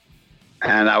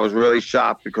 And I was really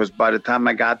shocked because by the time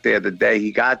I got there, the day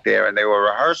he got there and they were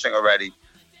rehearsing already,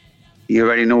 he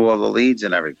already knew all the leads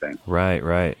and everything.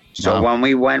 Right. So when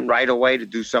we went right away to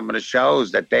do some of the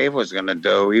shows that Dave was going to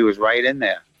do, he was right in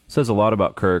there. Says a lot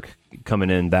about Kirk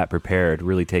coming in that prepared,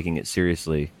 really taking it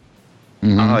seriously.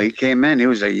 Mm-hmm. Oh, he came in. He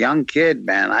was a young kid,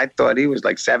 man. I thought he was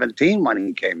like 17 when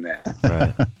he came there.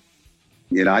 Right.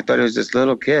 I thought he was this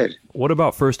little kid. What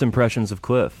about first impressions of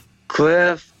Cliff?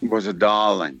 Cliff was a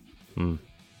darling.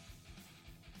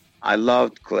 I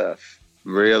loved Cliff,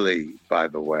 really, by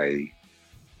the way.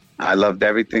 I loved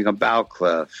everything about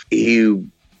Cliff. He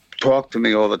talked to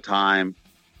me all the time.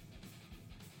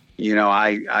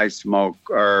 I smoke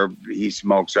herb. He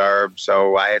smokes herb.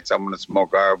 So I had someone to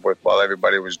smoke herb with while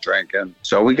everybody was drinking.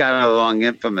 So we got along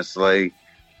infamously.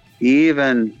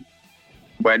 Even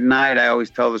at night, I always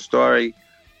tell the story,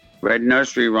 read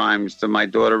nursery rhymes to my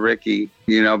daughter, Ricky,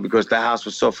 because the house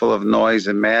was so full of noise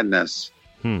and madness.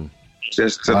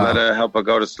 Just to let her help her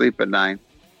go to sleep at night.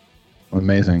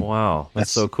 Amazing. Wow.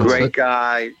 That's so cool. Great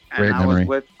guy. Great And I memory. was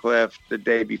with Cliff the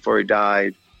day before he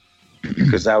died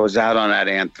because I was out on that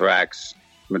Anthrax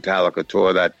Metallica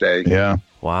tour that day. Yeah.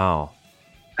 Wow.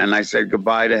 And I said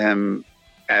goodbye to him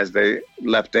as they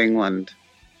left England.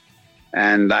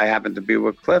 And I happened to be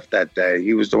with Cliff that day.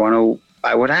 He was the one who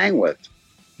I would hang with.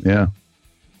 Yeah.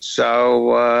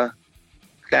 So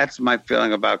that's my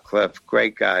feeling about Cliff.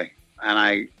 Great guy.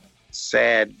 And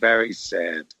sad, very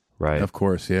sad. Right. Of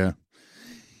course, yeah.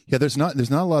 Yeah, there's not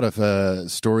a lot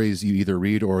of stories you either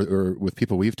read or with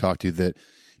people we've talked to that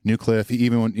knew Cliff.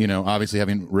 Even when obviously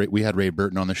we had Ray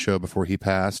Burton on the show before he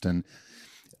passed, and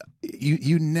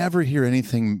you never hear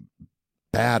anything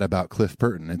bad about Cliff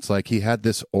Burton. It's like he had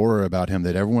this aura about him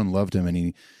that everyone loved him, and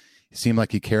he seemed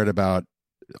like he cared about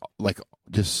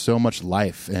just so much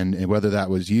life, and whether that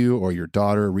was you or your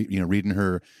daughter, reading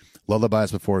her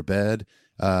lullabies before bed,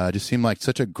 just seemed like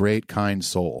such a great, kind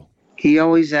soul. He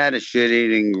always had a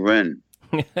shit-eating grin.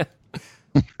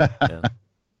 Yeah.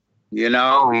 He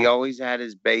always had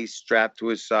his bass strapped to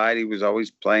his side. He was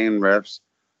always playing riffs.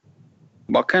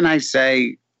 What can I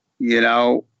say? You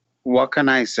know, what can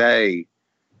I say?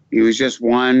 He was just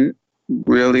one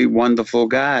really wonderful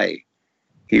guy.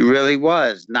 He really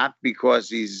was. Not because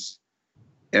he's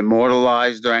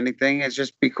immortalized or anything. It's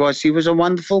just because he was a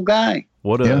wonderful guy.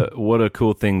 What a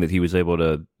cool thing that he was able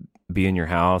to be in your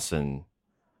house and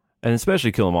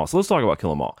especially Kill 'Em All. So let's talk about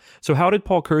Kill 'Em All. So how did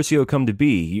Paul Curcio come to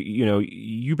be?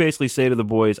 You basically say to the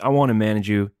boys, I want to manage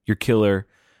you. You're killer.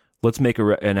 Let's make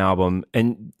an album.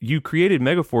 And you created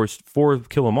Megaforce for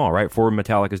Kill 'Em All, right? For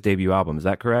Metallica's debut album. Is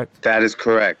that correct? That is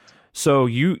correct. So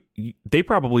they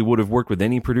probably would have worked with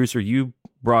any producer you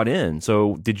brought in.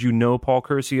 So did you know Paul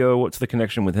Curcio? What's the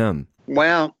connection with him?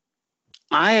 Well,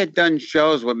 I had done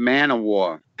shows with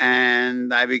Manowar,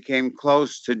 and I became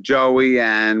close to Joey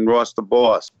and Ross the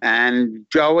Boss. And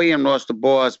Joey and Ross the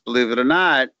Boss, believe it or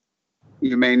not,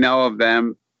 you may know of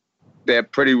them. They're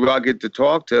pretty rugged to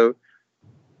talk to,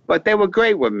 but they were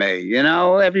great with me. You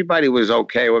know, everybody was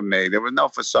okay with me. There were no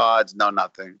facades, no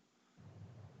nothing.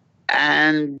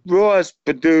 And Ross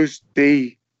produced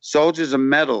the Soldiers of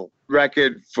Metal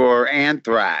record for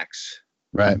Anthrax.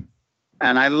 Right.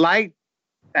 And I liked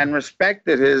and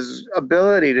respected his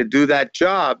ability to do that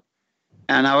job.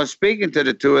 And I was speaking to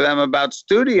the two of them about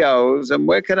studios and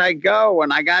where could I go?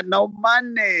 And I got no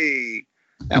money.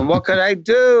 And what could I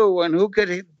do? And who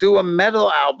could do a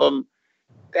metal album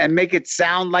and make it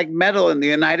sound like metal in the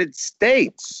United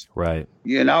States? Right.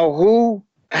 You know, who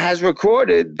has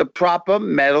recorded the proper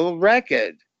metal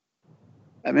record?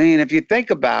 I mean, if you think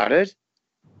about it,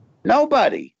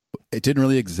 nobody. It didn't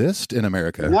really exist in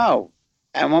America. No.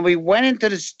 And when we went into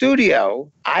the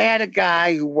studio, I had a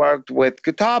guy who worked with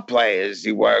guitar players.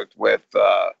 He worked with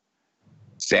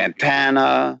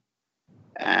Santana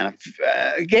and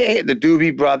the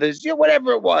Doobie Brothers,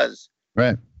 whatever it was.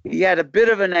 Right. He had a bit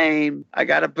of a name. I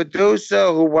got a producer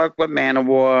who worked with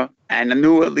Manowar, and I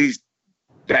knew at least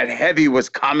that Heavy was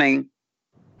coming.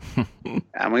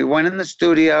 And we went in the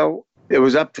studio. It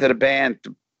was up to the band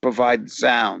to provide the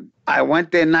sound. I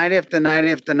went there night after night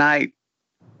after night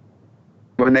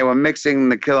when they were mixing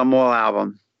the Kill 'Em All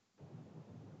album.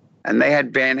 And they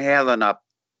had Van Halen up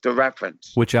to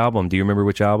reference. Which album? Do you remember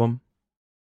which album?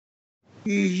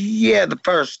 Yeah, the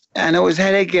first. And it was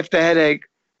headache after headache.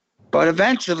 But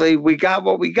eventually we got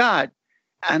what we got.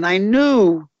 And I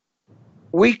knew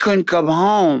we couldn't come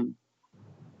home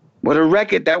with a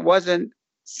record that wasn't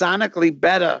sonically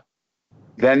better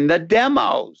than the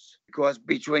demos. Because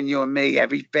between you and me,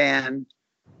 every fan,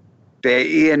 their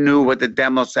ear knew what the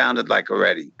demo sounded like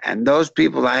already. And those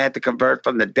people, I had to convert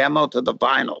from the demo to the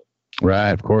vinyl.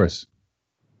 Right, of course.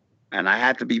 And I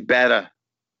had to be better.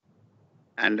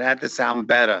 And it had to sound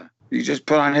better. You just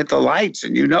put on Hit the Lights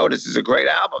and you know this is a great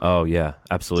album. Oh, yeah,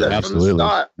 absolutely. Just from the Absolutely.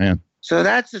 start. Man. So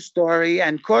that's the story.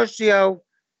 And Curcio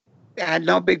had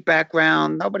no big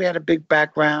background. Nobody had a big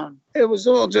background. It was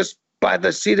all just by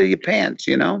the seat of your pants,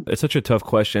 you know? It's such a tough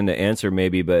question to answer,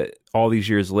 maybe, but all these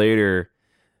years later,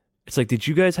 it's like, did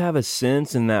you guys have a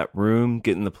sense in that room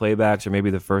getting the playbacks, or maybe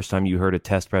the first time you heard a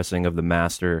test pressing of the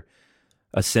master,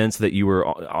 a sense that you were,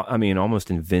 I mean,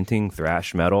 almost inventing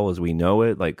thrash metal as we know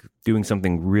it, like doing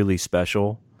something really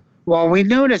special? Well, we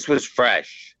knew this was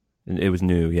fresh. And it was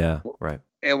new, yeah, right.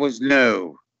 It was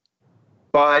new.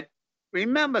 But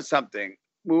remember something.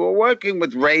 We were working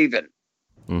with Raven.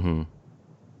 Mm-hmm.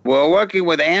 We were working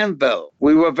with Anvil.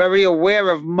 We were very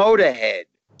aware of Motorhead.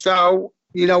 So,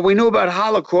 you know, we knew about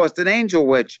Holocaust and Angel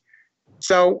Witch.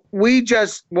 So we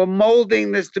just were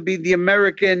molding this to be the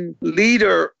American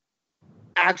leader,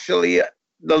 actually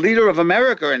the leader of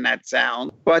America in that sound,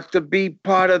 but to be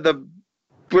part of the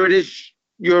British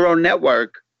Euro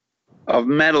network of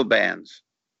metal bands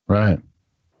Right.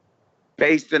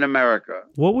 based in America.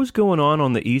 What was going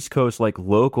on the East Coast, like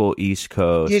local East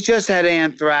Coast? You just had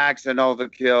Anthrax and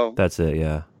Overkill. That's it,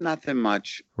 yeah. Nothing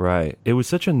much. Right. It was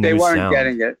such a new They weren't sound.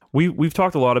 getting it. We've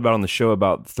talked a lot about on the show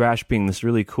about thrash being this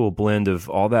really cool blend of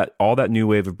all that new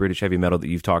wave of British heavy metal that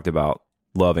you've talked about,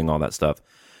 loving all that stuff,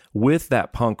 with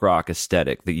that punk rock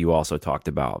aesthetic that you also talked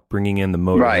about, bringing in the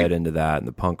Motorhead Right. into that and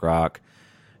the punk rock.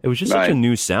 It was just such Right. a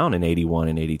new sound in 81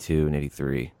 and 82 and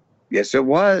 83. Yes, it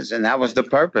was. And that was the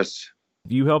purpose.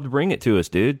 You helped bring it to us,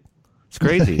 dude. It's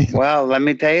crazy. Well, let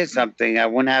me tell you something. I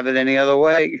wouldn't have it any other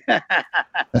way.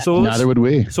 So Neither would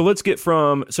we. So let's get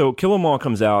from Kill 'Em All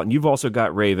comes out, and you've also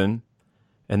got Raven,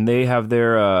 and they have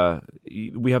their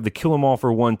we have the Kill 'Em All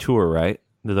for One tour, right?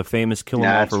 The famous Kill 'Em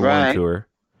All That's for One right. tour.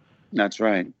 That's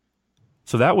right.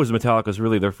 So that was Metallica's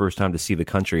really their first time to see the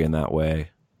country in that way,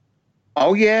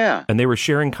 Oh, yeah. and they were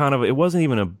sharing kind of. It wasn't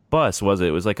even a bus, was it?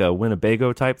 It was like a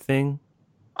Winnebago type thing.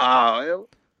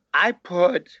 I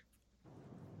put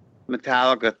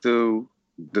Metallica through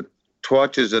the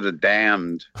torches of the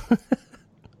damned.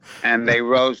 And they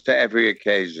rose to every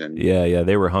occasion. Yeah,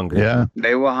 they were hungry. Yeah.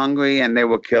 They were hungry and they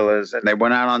were killers, and they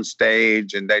went out on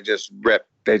stage and they just ripped.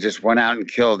 They just went out and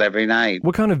killed every night.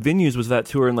 What kind of venues was that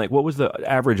tour? And like, what was the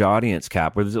average audience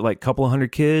cap? Was it like a couple of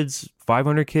hundred kids,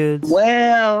 500 kids?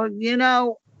 Well,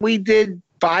 we did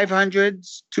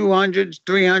 500s, 200s,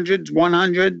 300s,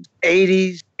 100s,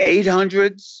 80s,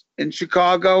 800s in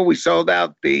Chicago. We sold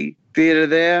out the theater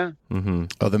there. Mm-hmm.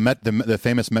 Oh, the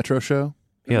famous Metro show.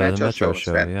 Yeah, the Metro was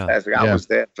show. Yeah, fantastic. I was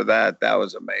there for that. That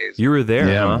was amazing. you were there,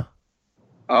 Yeah. huh?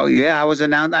 Oh yeah,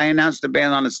 I announced the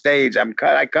band on the stage.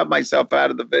 I cut myself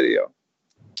out of the video.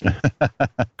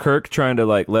 Kirk trying to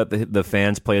like let the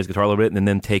fans play his guitar a little bit, and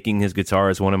then taking his guitar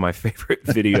is one of my favorite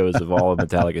videos of all of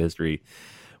Metallica history.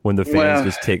 When the fans Well-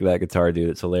 just take that guitar, dude,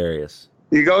 it's hilarious.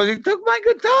 He goes, he took my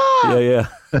guitar. Yeah.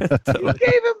 He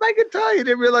gave him my guitar. He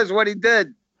didn't realize what he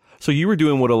did. So you were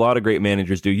doing what a lot of great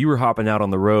managers do. You were hopping out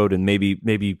on the road and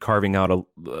maybe carving out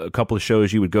a couple of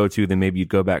shows you would go to, then maybe you'd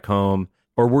go back home.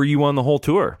 Or were you on the whole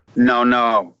tour?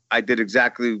 No. I did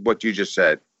exactly what you just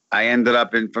said. I ended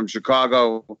up from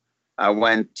Chicago. I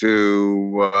went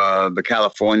to the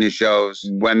California shows.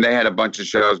 When they had a bunch of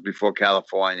shows before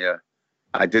California,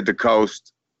 I did the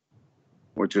coast,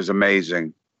 which was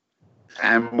amazing.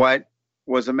 And what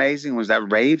was amazing was that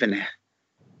Raven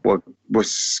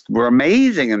were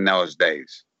amazing in those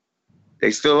days.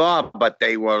 They still are, but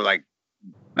they were like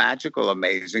magical,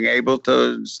 amazing, able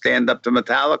to stand up to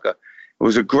Metallica. It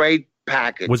was a great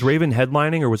package. Was Raven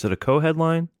headlining or was it a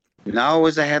co-headline? No, it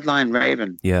was a headline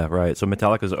Raven. Yeah, right. So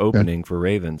Metallica's opening for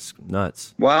Ravens.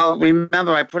 Nuts. Well,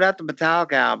 remember, I put out the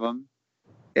Metallica album.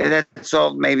 It had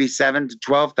sold maybe 7,000 to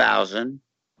 12,000,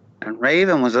 and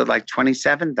Raven was at like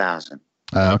 27,000.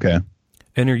 Okay.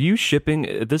 And are you shipping,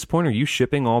 at this point, are you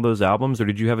shipping all those albums or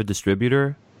did you have a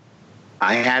distributor?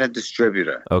 I had a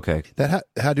distributor. Okay. That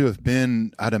had to have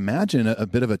been, I'd imagine, a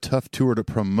bit of a tough tour to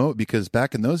promote because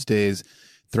back in those days,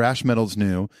 thrash metal's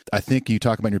new. I think you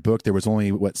talk about in your book, there was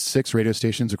only, 6 radio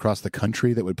stations across the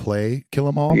country that would play Kill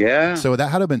 'Em All? Yeah. So that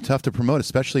had to have been tough to promote,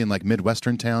 especially in like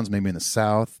Midwestern towns, maybe in the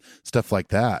South, stuff like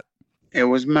that. It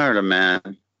was murder, man.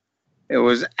 It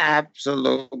was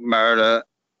absolute murder.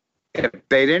 If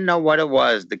they didn't know what it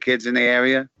was, the kids in the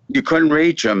area, you couldn't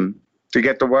reach them to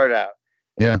get the word out.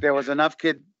 Yeah. If there was enough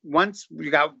once you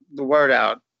got the word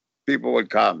out, people would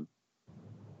come.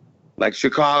 Like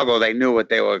Chicago, they knew what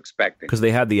they were expecting. Because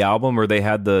they had the album or they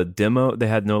had the demo, they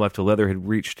had No Life to Leather had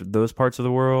reached those parts of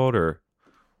the world or?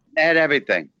 They had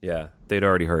everything. Yeah, they'd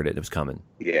already heard it. It was coming.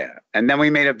 Yeah. And then we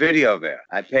made a video there.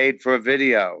 I paid for a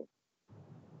video.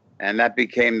 And that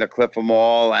became the Cliff 'Em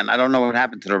All. And I don't know what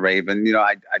happened to the Raven.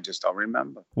 I just don't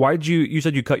remember. Why'd you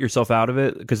said you cut yourself out of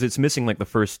it? Because it's missing like the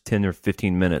first 10 or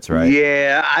 15 minutes, right?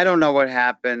 Yeah, I don't know what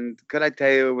happened. Could I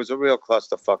tell you, it was a real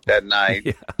clusterfuck that night.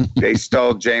 Yeah. They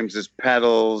stole James's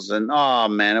pedals, and oh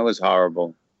man, it was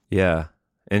horrible. Yeah.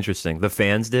 Interesting. The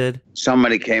fans did?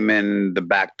 Somebody came in the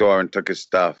back door and took his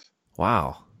stuff.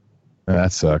 Wow.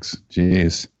 That sucks.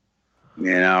 Jeez.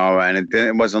 And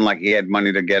it wasn't like he had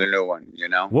money to get a new one,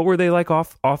 What were they like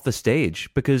off the stage?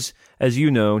 Because as you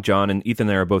know, John and Ethan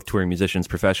and I are both touring musicians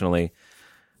professionally.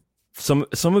 Some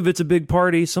of it's a big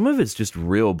party. Some of it's just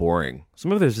real boring.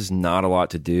 Some of there's just not a lot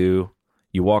to do.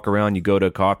 You walk around, you go to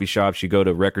coffee shops, you go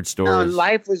to record No, stores.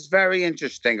 life was very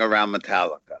interesting around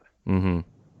Metallica. Mm-hmm.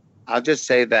 I'll just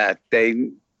say that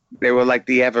they were like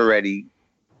the Eveready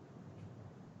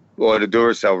or the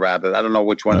Duracell rabbit. I don't know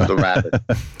which one's the rabbit,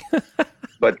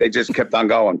 but they just kept on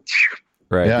going.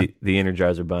 Right. Yeah. The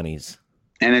Energizer Bunnies.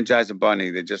 Energizer Bunny.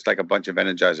 They're just like a bunch of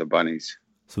Energizer Bunnies.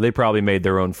 So they probably made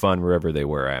their own fun wherever they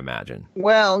were, I imagine.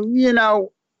 Well,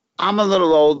 I'm a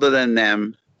little older than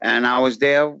them, and I was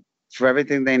there for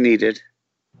everything they needed.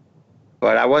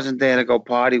 But I wasn't there to go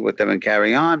party with them and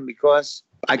carry on because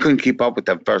I couldn't keep up with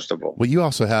them, first of all. Well, you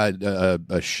also had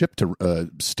a ship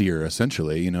to steer,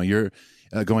 essentially. You're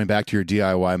going back to your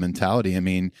DIY mentality. I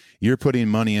mean, you're putting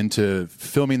money into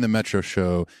filming the Metro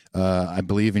show. I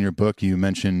believe in your book you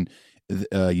mentioned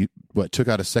you took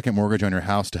out a second mortgage on your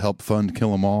house to help fund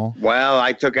Kill 'Em All. Well,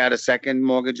 I took out a second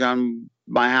mortgage on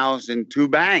my house in 2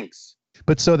 banks.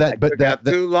 But so I took out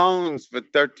 2 loans for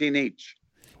 13 each.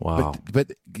 Wow.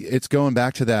 But it's going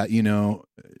back to that,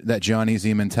 that Johnny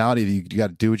Z mentality. You got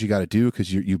to do what you got to do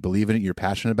because you believe in it. You're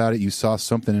passionate about it. You saw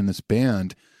something in this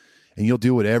band, and you'll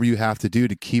do whatever you have to do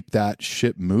to keep that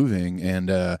ship moving.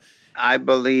 And I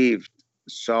believed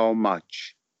so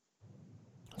much.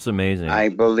 It's amazing. I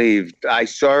believed. I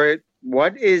saw it.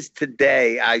 What is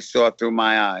today, I saw through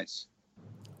my eyes.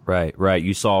 Right.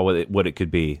 You saw what it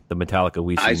could be. The Metallica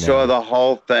we see I now. saw the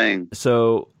whole thing.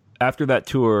 So after that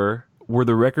tour, were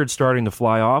the records starting to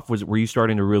fly off? Were you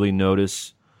starting to really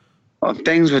notice? Well,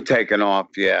 things were taking off,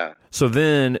 yeah. So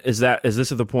then, is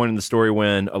this at the point in the story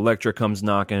when Elektra comes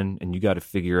knocking and you got to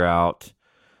figure out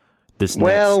this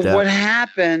Well, next step? what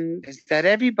happened is that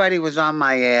everybody was on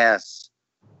my ass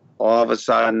all of a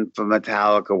sudden for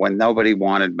Metallica when nobody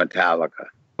wanted Metallica.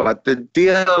 But the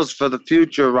deals for the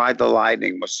future Ride the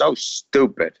Lightning were so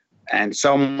stupid and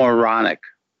so moronic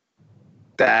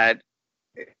that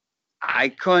I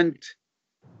couldn't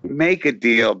make a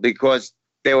deal because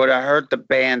they would have hurt the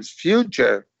band's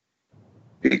future,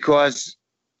 because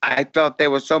I felt they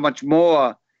were so much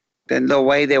more than the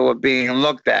way they were being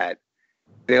looked at.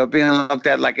 They were being looked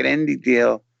at like an indie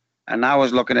deal, and I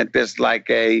was looking at this like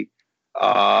a,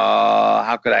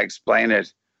 how could I explain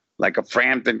it? Like a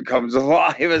Frampton Comes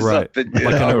Alive or Right. something.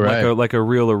 Like a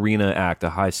real arena act, a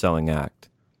high-selling act.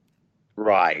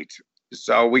 Right.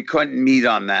 So we couldn't meet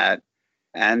on that.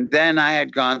 And then I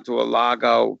had gone to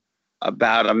Alago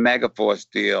about a Megaforce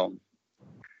deal.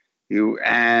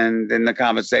 And in the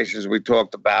conversations we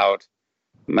talked about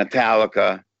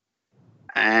Metallica.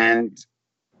 And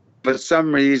for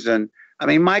some reason, I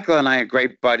mean, Michael and I are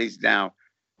great buddies now,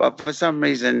 but for some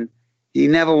reason, he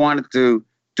never wanted to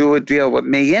do a deal with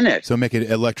me in it. So make it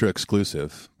Elektra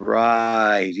exclusive.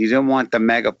 Right. He didn't want the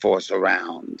Megaforce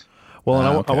around. Well,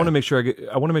 and Okay. I want to make sure I get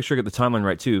the timeline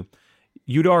right too.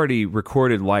 You'd already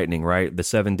recorded Lightning, right? The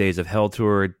 7 Days of Hell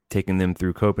tour, taking them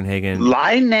through Copenhagen,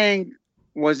 Lightning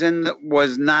was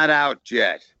not out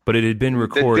yet. but it had been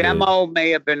recorded. The demo may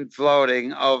have been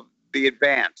floating of the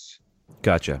advance.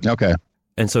 Gotcha. Okay.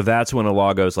 And so that's when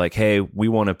Alago's like, "Hey, we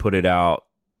want to put it out.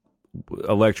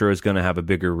 Elektra is going to have a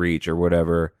bigger reach or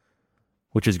whatever,"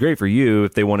 which is great for you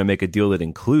if they want to make a deal that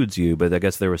includes you. But I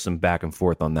guess there was some back and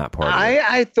forth on that part. Of it.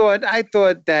 I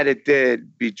thought that it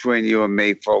did between you and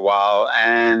me for a while,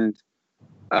 and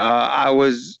I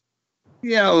was,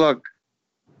 look,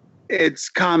 it's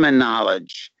common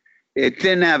knowledge. It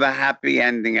didn't have a happy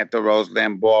ending at the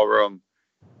Roseland Ballroom,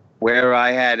 where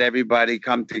I had everybody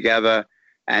come together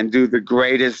and do the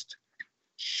greatest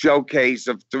showcase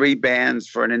of 3 bands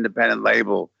for an independent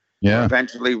label. Yeah.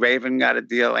 Eventually, Raven got a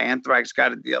deal, Anthrax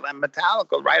got a deal, and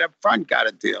Metallica right up front got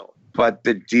a deal. But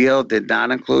the deal did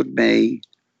not include me,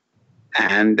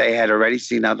 and they had already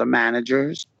seen other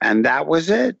managers, and that was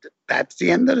it. That's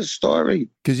the end of the story.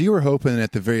 Because you were hoping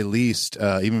at the very least,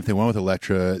 even if they went with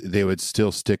Elektra, they would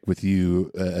still stick with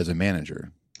you as a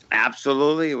manager.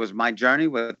 Absolutely. It was my journey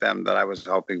with them that I was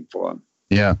hoping for.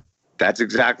 Yeah. That's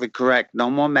exactly correct. No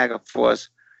more Megaforce,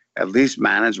 at least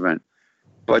management.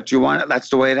 But that's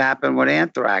the way it happened with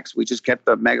Anthrax. We just kept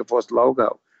the Megaforce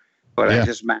logo, but Yeah. I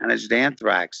just managed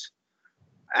Anthrax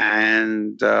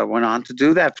and went on to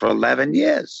do that for 11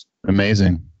 years.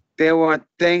 Amazing. There were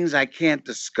things I can't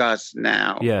discuss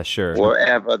now Yeah, sure. or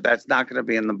ever. That's not going to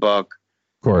be in the book.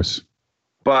 Of course.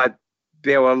 But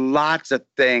there were lots of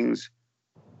things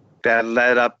that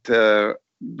led up to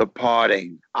the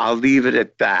parting. I'll leave it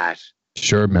at that.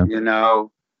 Sure, man.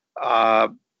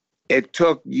 It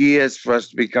took years for us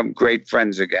to become great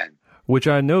friends again. Which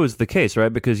I know is the case,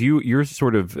 right? Because you're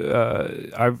sort of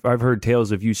I've heard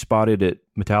tales of you spotted at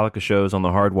Metallica shows on the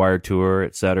Hardwired tour,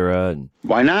 et cetera. And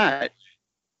Why not?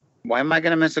 Why am I going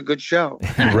to miss a good show?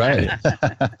 Right.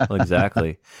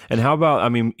 exactly. And how about, I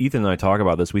mean, Ethan and I talk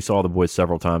about this. We saw the boys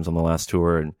several times on the last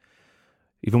tour, and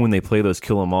even when they play those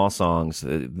Kill 'Em All songs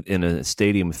in a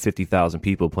stadium with 50,000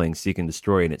 people playing Seek and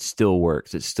Destroy, and it still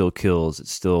works, it still kills, it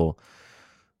still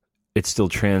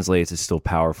translates, it's still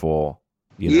powerful.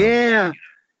 You know? Yeah.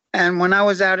 And when I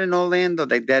was out in Orlando,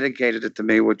 they dedicated it to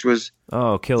me, which was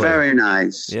Oh, killer. very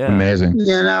nice. Yeah. Amazing.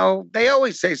 They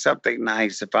always say something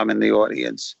nice if I'm in the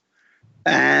audience.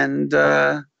 And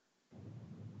it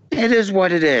is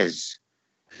what it is.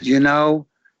 They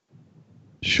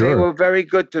Sure. were very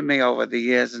good to me over the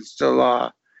years and still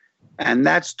are. And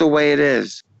that's the way it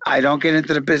is. I don't get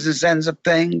into the business ends of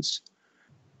things,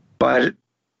 but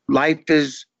life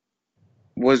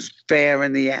was fair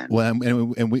in the end. Well,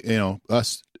 and we,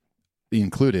 us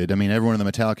included. I mean, everyone in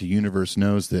the Metallica universe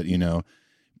knows that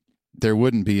there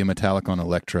wouldn't be a Metallica on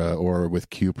Elektra or with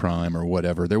Q Prime or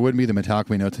whatever. There wouldn't be the Metallica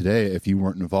we know today if you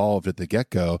weren't involved at the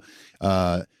get-go.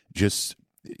 Just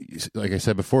like I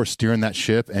said before, steering that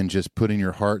ship and just putting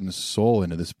your heart and soul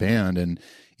into this band. And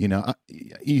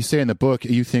you say in the book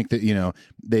you think that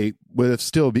they would have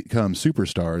still become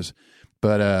superstars,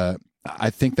 but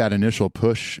I think that initial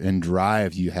push and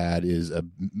drive you had is a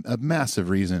massive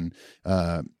reason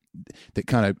that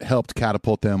kind of helped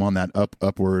catapult them on that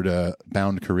upward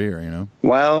bound career.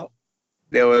 Well,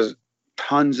 there was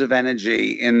tons of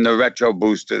energy in the retro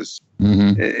boosters,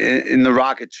 Mm-hmm. in the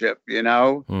rocket ship, you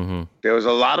know? Mm-hmm. There was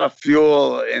a lot of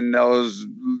fuel in those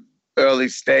early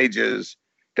stages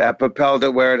that propelled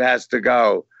it where it has to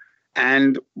go.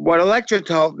 And what Elektra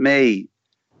told me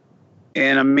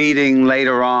in a meeting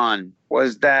later on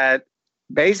was that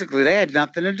basically they had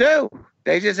nothing to do.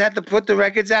 They just had to put the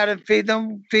records out and feed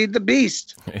the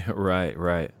beast. Right.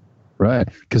 Right.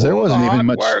 Because there All wasn't the even hard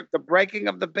much. work, the breaking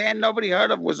of the band nobody heard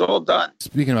of was all done.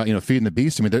 Speaking about, feeding the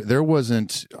beast, I mean, there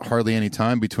wasn't hardly any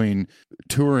time between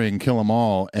touring Kill 'Em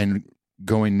All and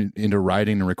going into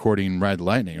writing and recording Ride the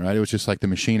Lightning, right? It was just like the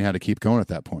machine had to keep going at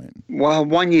that point. Well,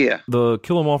 1 year. The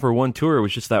Kill 'Em All for one tour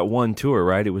was just that one tour,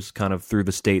 right? It was kind of through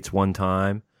the States one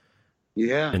time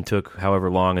Yeah. and took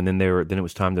however long, and then it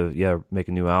was time to make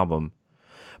a new album.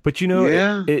 But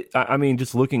Yeah. I mean,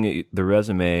 just looking at the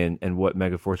resume and what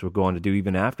Megaforce would go on to do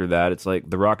even after that, it's like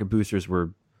the Rocket Boosters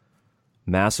were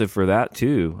massive for that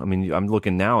too. I mean, I'm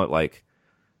looking now at like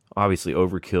obviously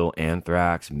Overkill,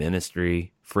 Anthrax,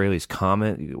 Ministry, Fraley's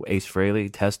Comet, Ace Frehley,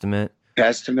 Testament,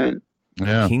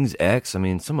 Yeah. King's X. I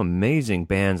mean, some amazing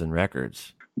bands and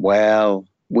records. Well,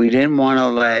 we didn't want to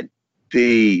let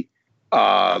the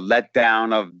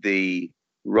letdown of the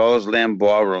Roseland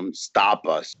Ballroom stop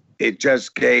us. It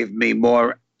just gave me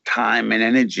more time and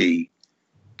energy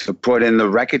to put in the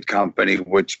record company,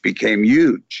 which became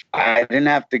huge. I didn't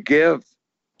have to give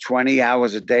 20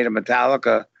 hours a day to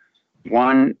Metallica,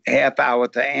 1/2 hour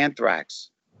to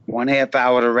Anthrax, 1/2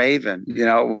 hour to Raven.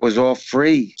 It was all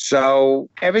free. So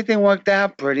everything worked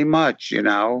out pretty much,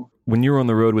 When you were on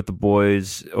the road with the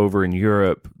boys over in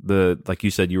Europe, like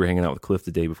you said, you were hanging out with Cliff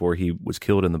the day before he was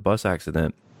killed in the bus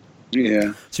accident.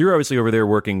 Yeah. So you're obviously over there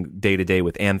working day to day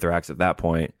with Anthrax at that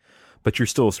point, but you're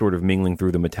still sort of mingling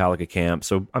through the Metallica camp.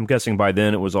 So I'm guessing by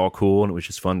then it was all cool and it was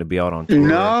just fun to be out on tour.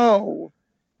 No,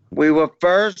 we were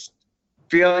first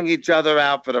feeling each other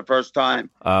out for the first time.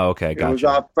 Oh, okay, It was gotcha.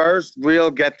 our first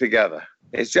real get together.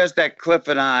 It's just that Cliff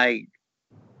and I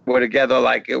were together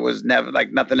like it was never,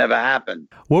 like nothing ever happened.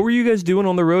 What were you guys doing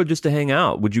on the road just to hang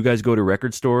out? Would you guys go to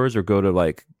record stores or go to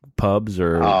like pubs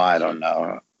or? Oh, I don't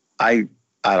know. I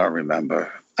don't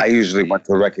remember. I usually went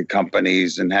to record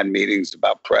companies and had meetings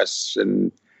about press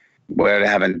and where they're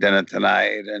having dinner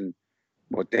tonight and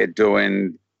what they're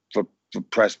doing for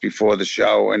press before the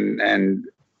show and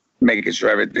making sure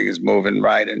everything is moving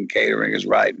right and catering is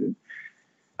right. And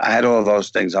I had all those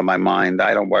things on my mind.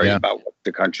 I don't worry about what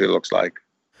the country looks like.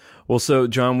 Well, so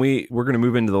John, we're going to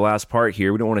move into the last part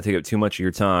here. We don't want to take up too much of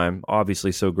your time.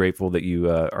 Obviously, so grateful that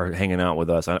you are hanging out with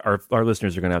us. Our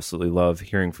listeners are going to absolutely love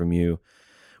hearing from you.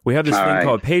 We have this thing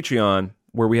called Patreon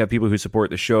where we have people who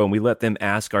support the show and we let them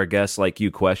ask our guests like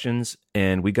you questions.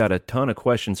 And we got a ton of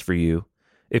questions for you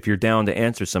if you're down to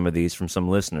answer some of these from some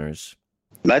listeners.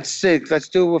 Let's see. Let's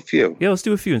do a few. Yeah, let's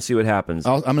do a few and see what happens.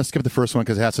 I'm going to skip the first one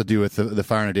because it has to do with the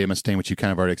firing of Dave Mustaine, which you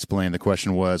kind of already explained. The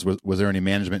question was there any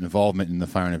management involvement in the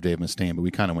firing of Dave Mustaine? But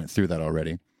we kind of went through that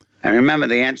already. And remember,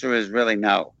 the answer is really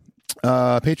no.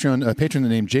 A patron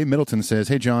named Jay Middleton says,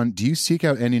 "Hey John, do you seek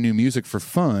out any new music for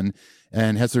fun?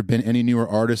 And has there been any newer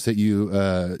artists that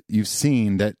you've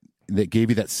seen that gave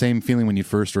you that same feeling when you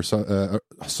first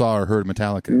saw or heard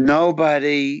Metallica?"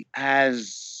 Nobody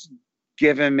has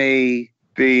given me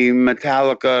the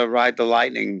Metallica Ride the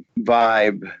Lightning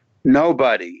vibe.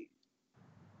 Nobody.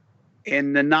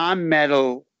 In the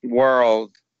non-metal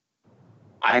world,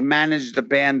 I managed the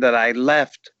band that I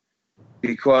left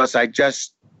because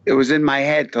it was in my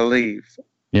head to leave.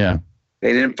 Yeah.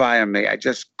 They didn't fire me. I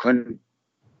just couldn't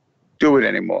do it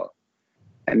anymore.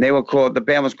 And the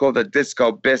band was called the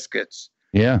Disco Biscuits.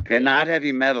 Yeah. They're not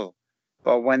heavy metal,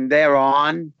 but when they're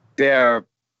on, they're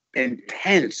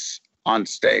intense on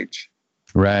stage.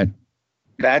 Right.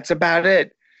 That's about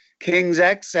it. King's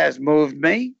X has moved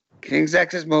me.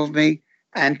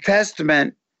 And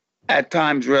Testament at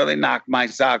times really knocked my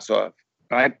socks off.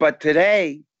 Right. But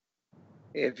today,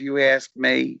 if you ask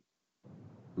me,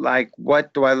 like,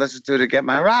 what do I listen to get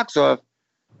my rocks off?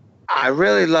 I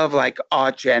really love like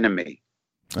Arch Enemy.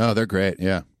 Oh, they're great.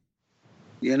 Yeah.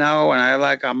 And I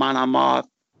like Amon Amarth.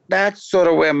 That's sort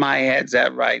of where my head's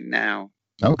at right now.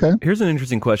 Okay. Here's an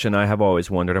interesting question I have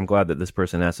always wondered. I'm glad that this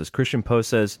person asked this. Christian Poe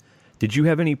says, did you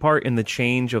have any part in the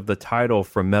change of the title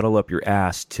from Metal Up Your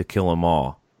Ass to Kill 'Em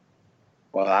All?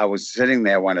 Well, I was sitting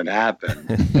there when it happened.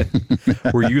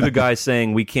 Were you the guy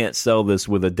saying we can't sell this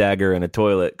with a dagger and a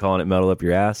toilet, calling it Metal Up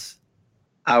Your Ass?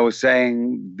 I was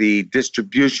saying the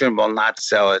distribution will not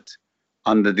sell it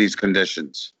under these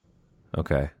conditions.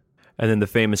 Okay. And then the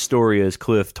famous story is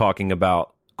Cliff talking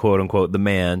about, quote unquote, the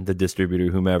man, the distributor,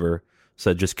 whomever,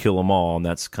 said just kill them all, and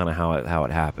that's kind of how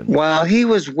it happened. Well, he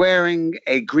was wearing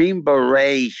a Green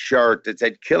Beret shirt that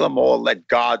said "Kill 'em all, let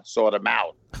God sort 'em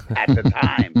out" at the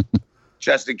time,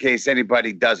 just in case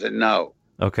anybody doesn't know.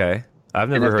 Okay, I've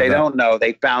never And if heard they that. don't know,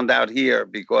 they found out here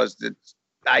because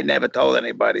I never told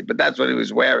anybody, but that's what he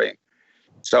was wearing.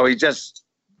 So he just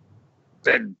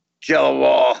said, "Kill 'em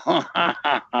all."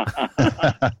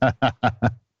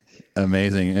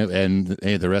 Amazing, and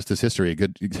hey, the rest is history.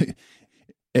 Good.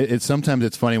 It's sometimes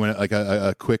it's funny when like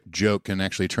a quick joke can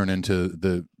actually turn into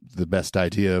the best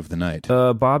idea of the night.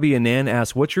 Bobby Anand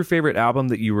asks, "What's your favorite album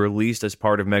that you released as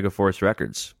part of Megaforce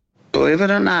Records?" Believe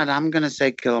it or not, I'm going to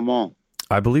say "Kill 'em all."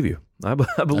 I believe you. I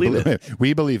believe it.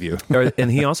 We believe you.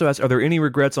 And he also asks, "Are there any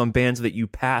regrets on bands that you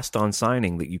passed on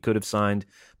signing that you could have signed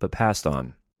but passed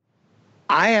on?"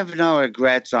 I have no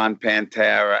regrets on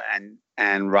Pantera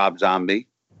and Rob Zombie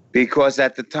because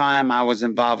at the time I was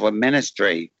involved with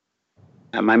Ministry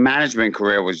and my management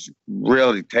career was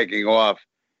really taking off.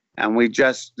 And we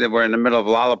were in the middle of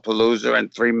Lollapalooza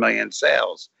and 3 million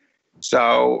sales.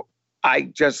 So I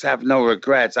just have no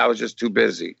regrets. I was just too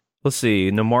busy. Let's see.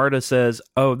 Namarta says,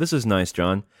 "Oh, this is nice,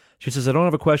 John." She says, "I don't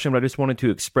have a question, but I just wanted to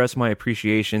express my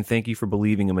appreciation. Thank you for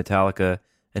believing in Metallica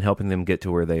and helping them get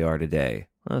to where they are today."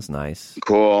 That's nice.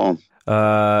 Cool.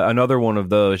 Another one of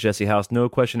those, Jesse House. "No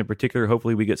question in particular.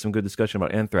 Hopefully we get some good discussion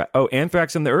about Anthrax." Oh,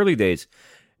 Anthrax in the early days.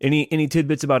 Any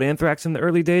tidbits about Anthrax in the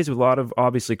early days? With a lot of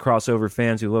obviously crossover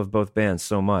fans who love both bands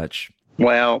so much.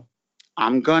 Well,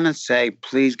 I'm going to say,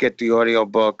 please get the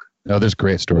audiobook Oh, there's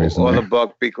great stories in or the there.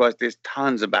 book because there's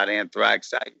tons about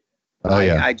Anthrax. Oh,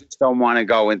 yeah. I just don't want to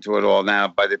go into it all now.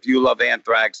 But if you love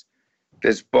Anthrax,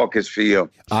 this book is for you.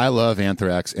 I love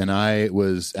Anthrax, and I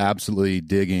was absolutely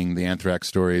digging the Anthrax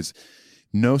stories.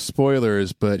 No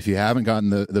spoilers, but if you haven't gotten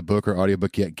the book or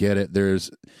audiobook yet, get it. There's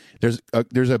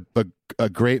a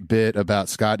great bit about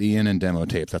Scott Ian and demo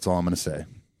tapes. That's all I'm going to say.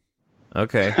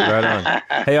 Okay, right on.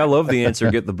 Hey, I love the answer.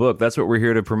 Get the book. That's what we're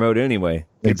here to promote anyway.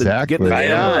 Exactly. Get the Right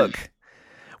damn on. book.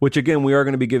 Which, again, we are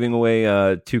going to be giving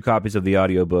away 2 copies of the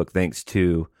audiobook thanks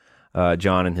to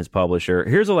John and his publisher.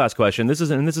 Here's the last question. This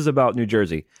is about New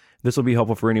Jersey. This will be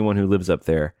helpful for anyone who lives up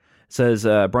there. It says,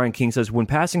 Brian King says, "When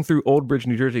passing through Old Bridge,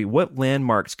 New Jersey, what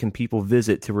landmarks can people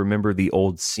visit to remember the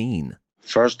old scene?"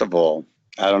 First of all,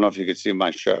 I don't know if you can see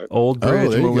my shirt. Old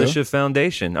Bridge there you Militia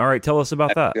Foundation. All right, tell us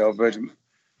about that. The Old Bridge.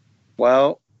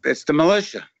 Well, it's the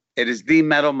militia. It is the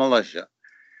metal militia.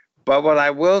 But what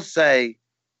I will say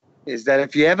is that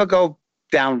if you ever go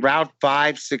down Route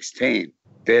 516,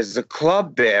 there's a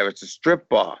club there. It's a strip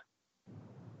bar.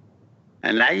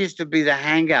 And that used to be the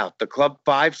hangout, the Club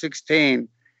 516.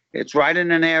 It's right in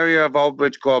an area of Old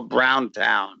Bridge called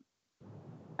Browntown.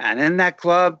 And in that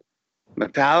club,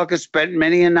 Metallica spent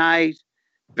many a night.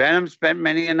 Venom spent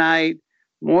many a night.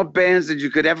 More bands than you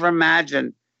could ever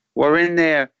imagine were in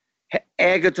there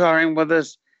air guitaring with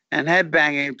us and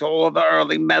headbanging to all the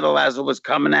early metal as it was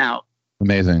coming out.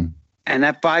 Amazing. And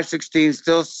that 516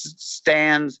 still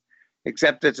stands,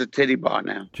 except it's a titty bar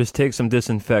now. Just take some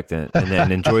disinfectant and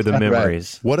then enjoy the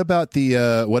memories. What about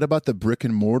the brick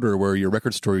and mortar where your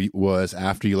record store was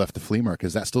after you left the flea market?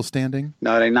 Is that still standing?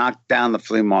 No, they knocked down the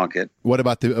flea market. What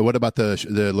about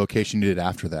the location you did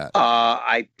after that?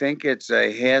 I think it's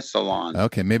a hair salon.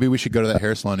 Okay, maybe we should go to that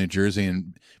hair salon in New Jersey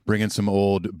and bring in some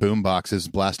old boom boxes,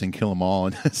 blasting "Kill 'Em All"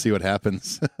 and see what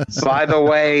happens. By the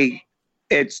way,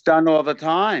 it's done all the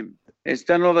time. It's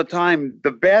done all the time.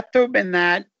 The bathroom in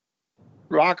that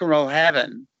Rock and Roll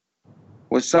Heaven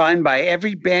was signed by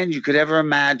every band you could ever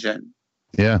imagine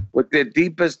Yeah. with their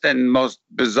deepest and most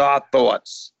bizarre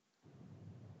thoughts.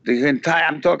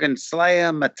 I'm talking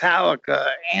Slayer, Metallica,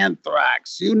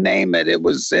 Anthrax, you name it, it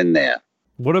was in there.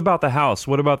 What about the house?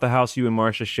 What about the house you and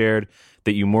Marcia shared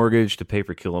that you mortgaged to pay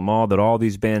for Kill 'Em All, that all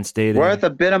these bands stayed in? Worth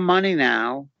a bit of money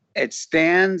now. It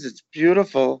stands, it's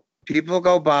beautiful. People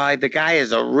go by. The guy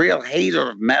is a real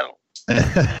hater of metal.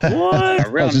 What? A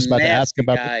real I was just about to ask nasty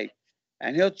about guy.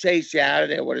 And he'll chase you out of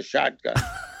there with a shotgun.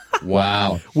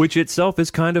 Wow. Which itself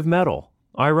is kind of metal,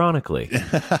 ironically.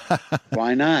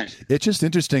 Why not? It's just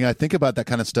interesting. I think about that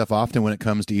kind of stuff often when it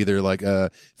comes to either like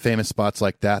famous spots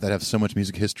like that have so much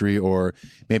music history, or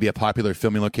maybe a popular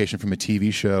filming location from a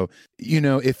TV show. You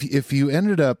know, if you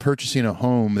ended up purchasing a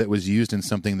home that was used in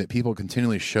something that people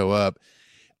continually show up,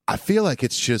 I feel like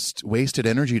it's just wasted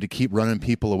energy to keep running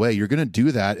people away. You're going to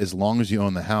do that as long as you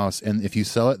own the house. And if you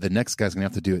sell it, the next guy's going to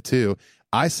have to do it too.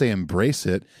 I say embrace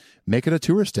it. Make it a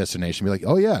tourist destination. Be like,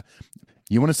 oh, yeah,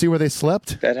 you want to see where they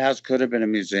slept? That house could have been a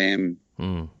museum.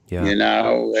 Yeah. You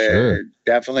know, Sure. it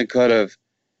definitely could have.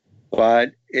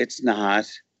 But it's not.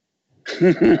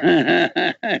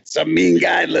 Some mean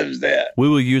guy lives there. We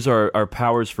will use our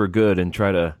powers for good and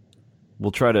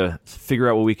we'll try to figure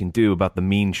out what we can do about the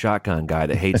mean shotgun guy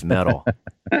that hates metal.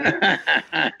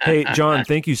 Hey, John,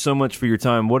 thank you so much for your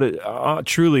time. What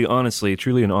truly, honestly,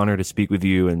 truly an honor to speak with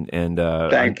you. And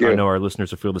Thank you. I know our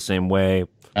listeners will feel the same way.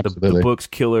 Absolutely. The book's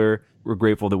killer. We're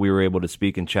grateful that we were able to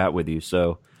speak and chat with you.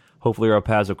 So hopefully our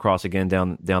paths will cross again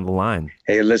down the line.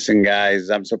 Hey, listen,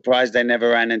 guys, I'm surprised I never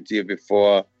ran into you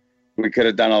before. We could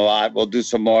have done a lot. We'll do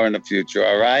some more in the future,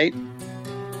 all right?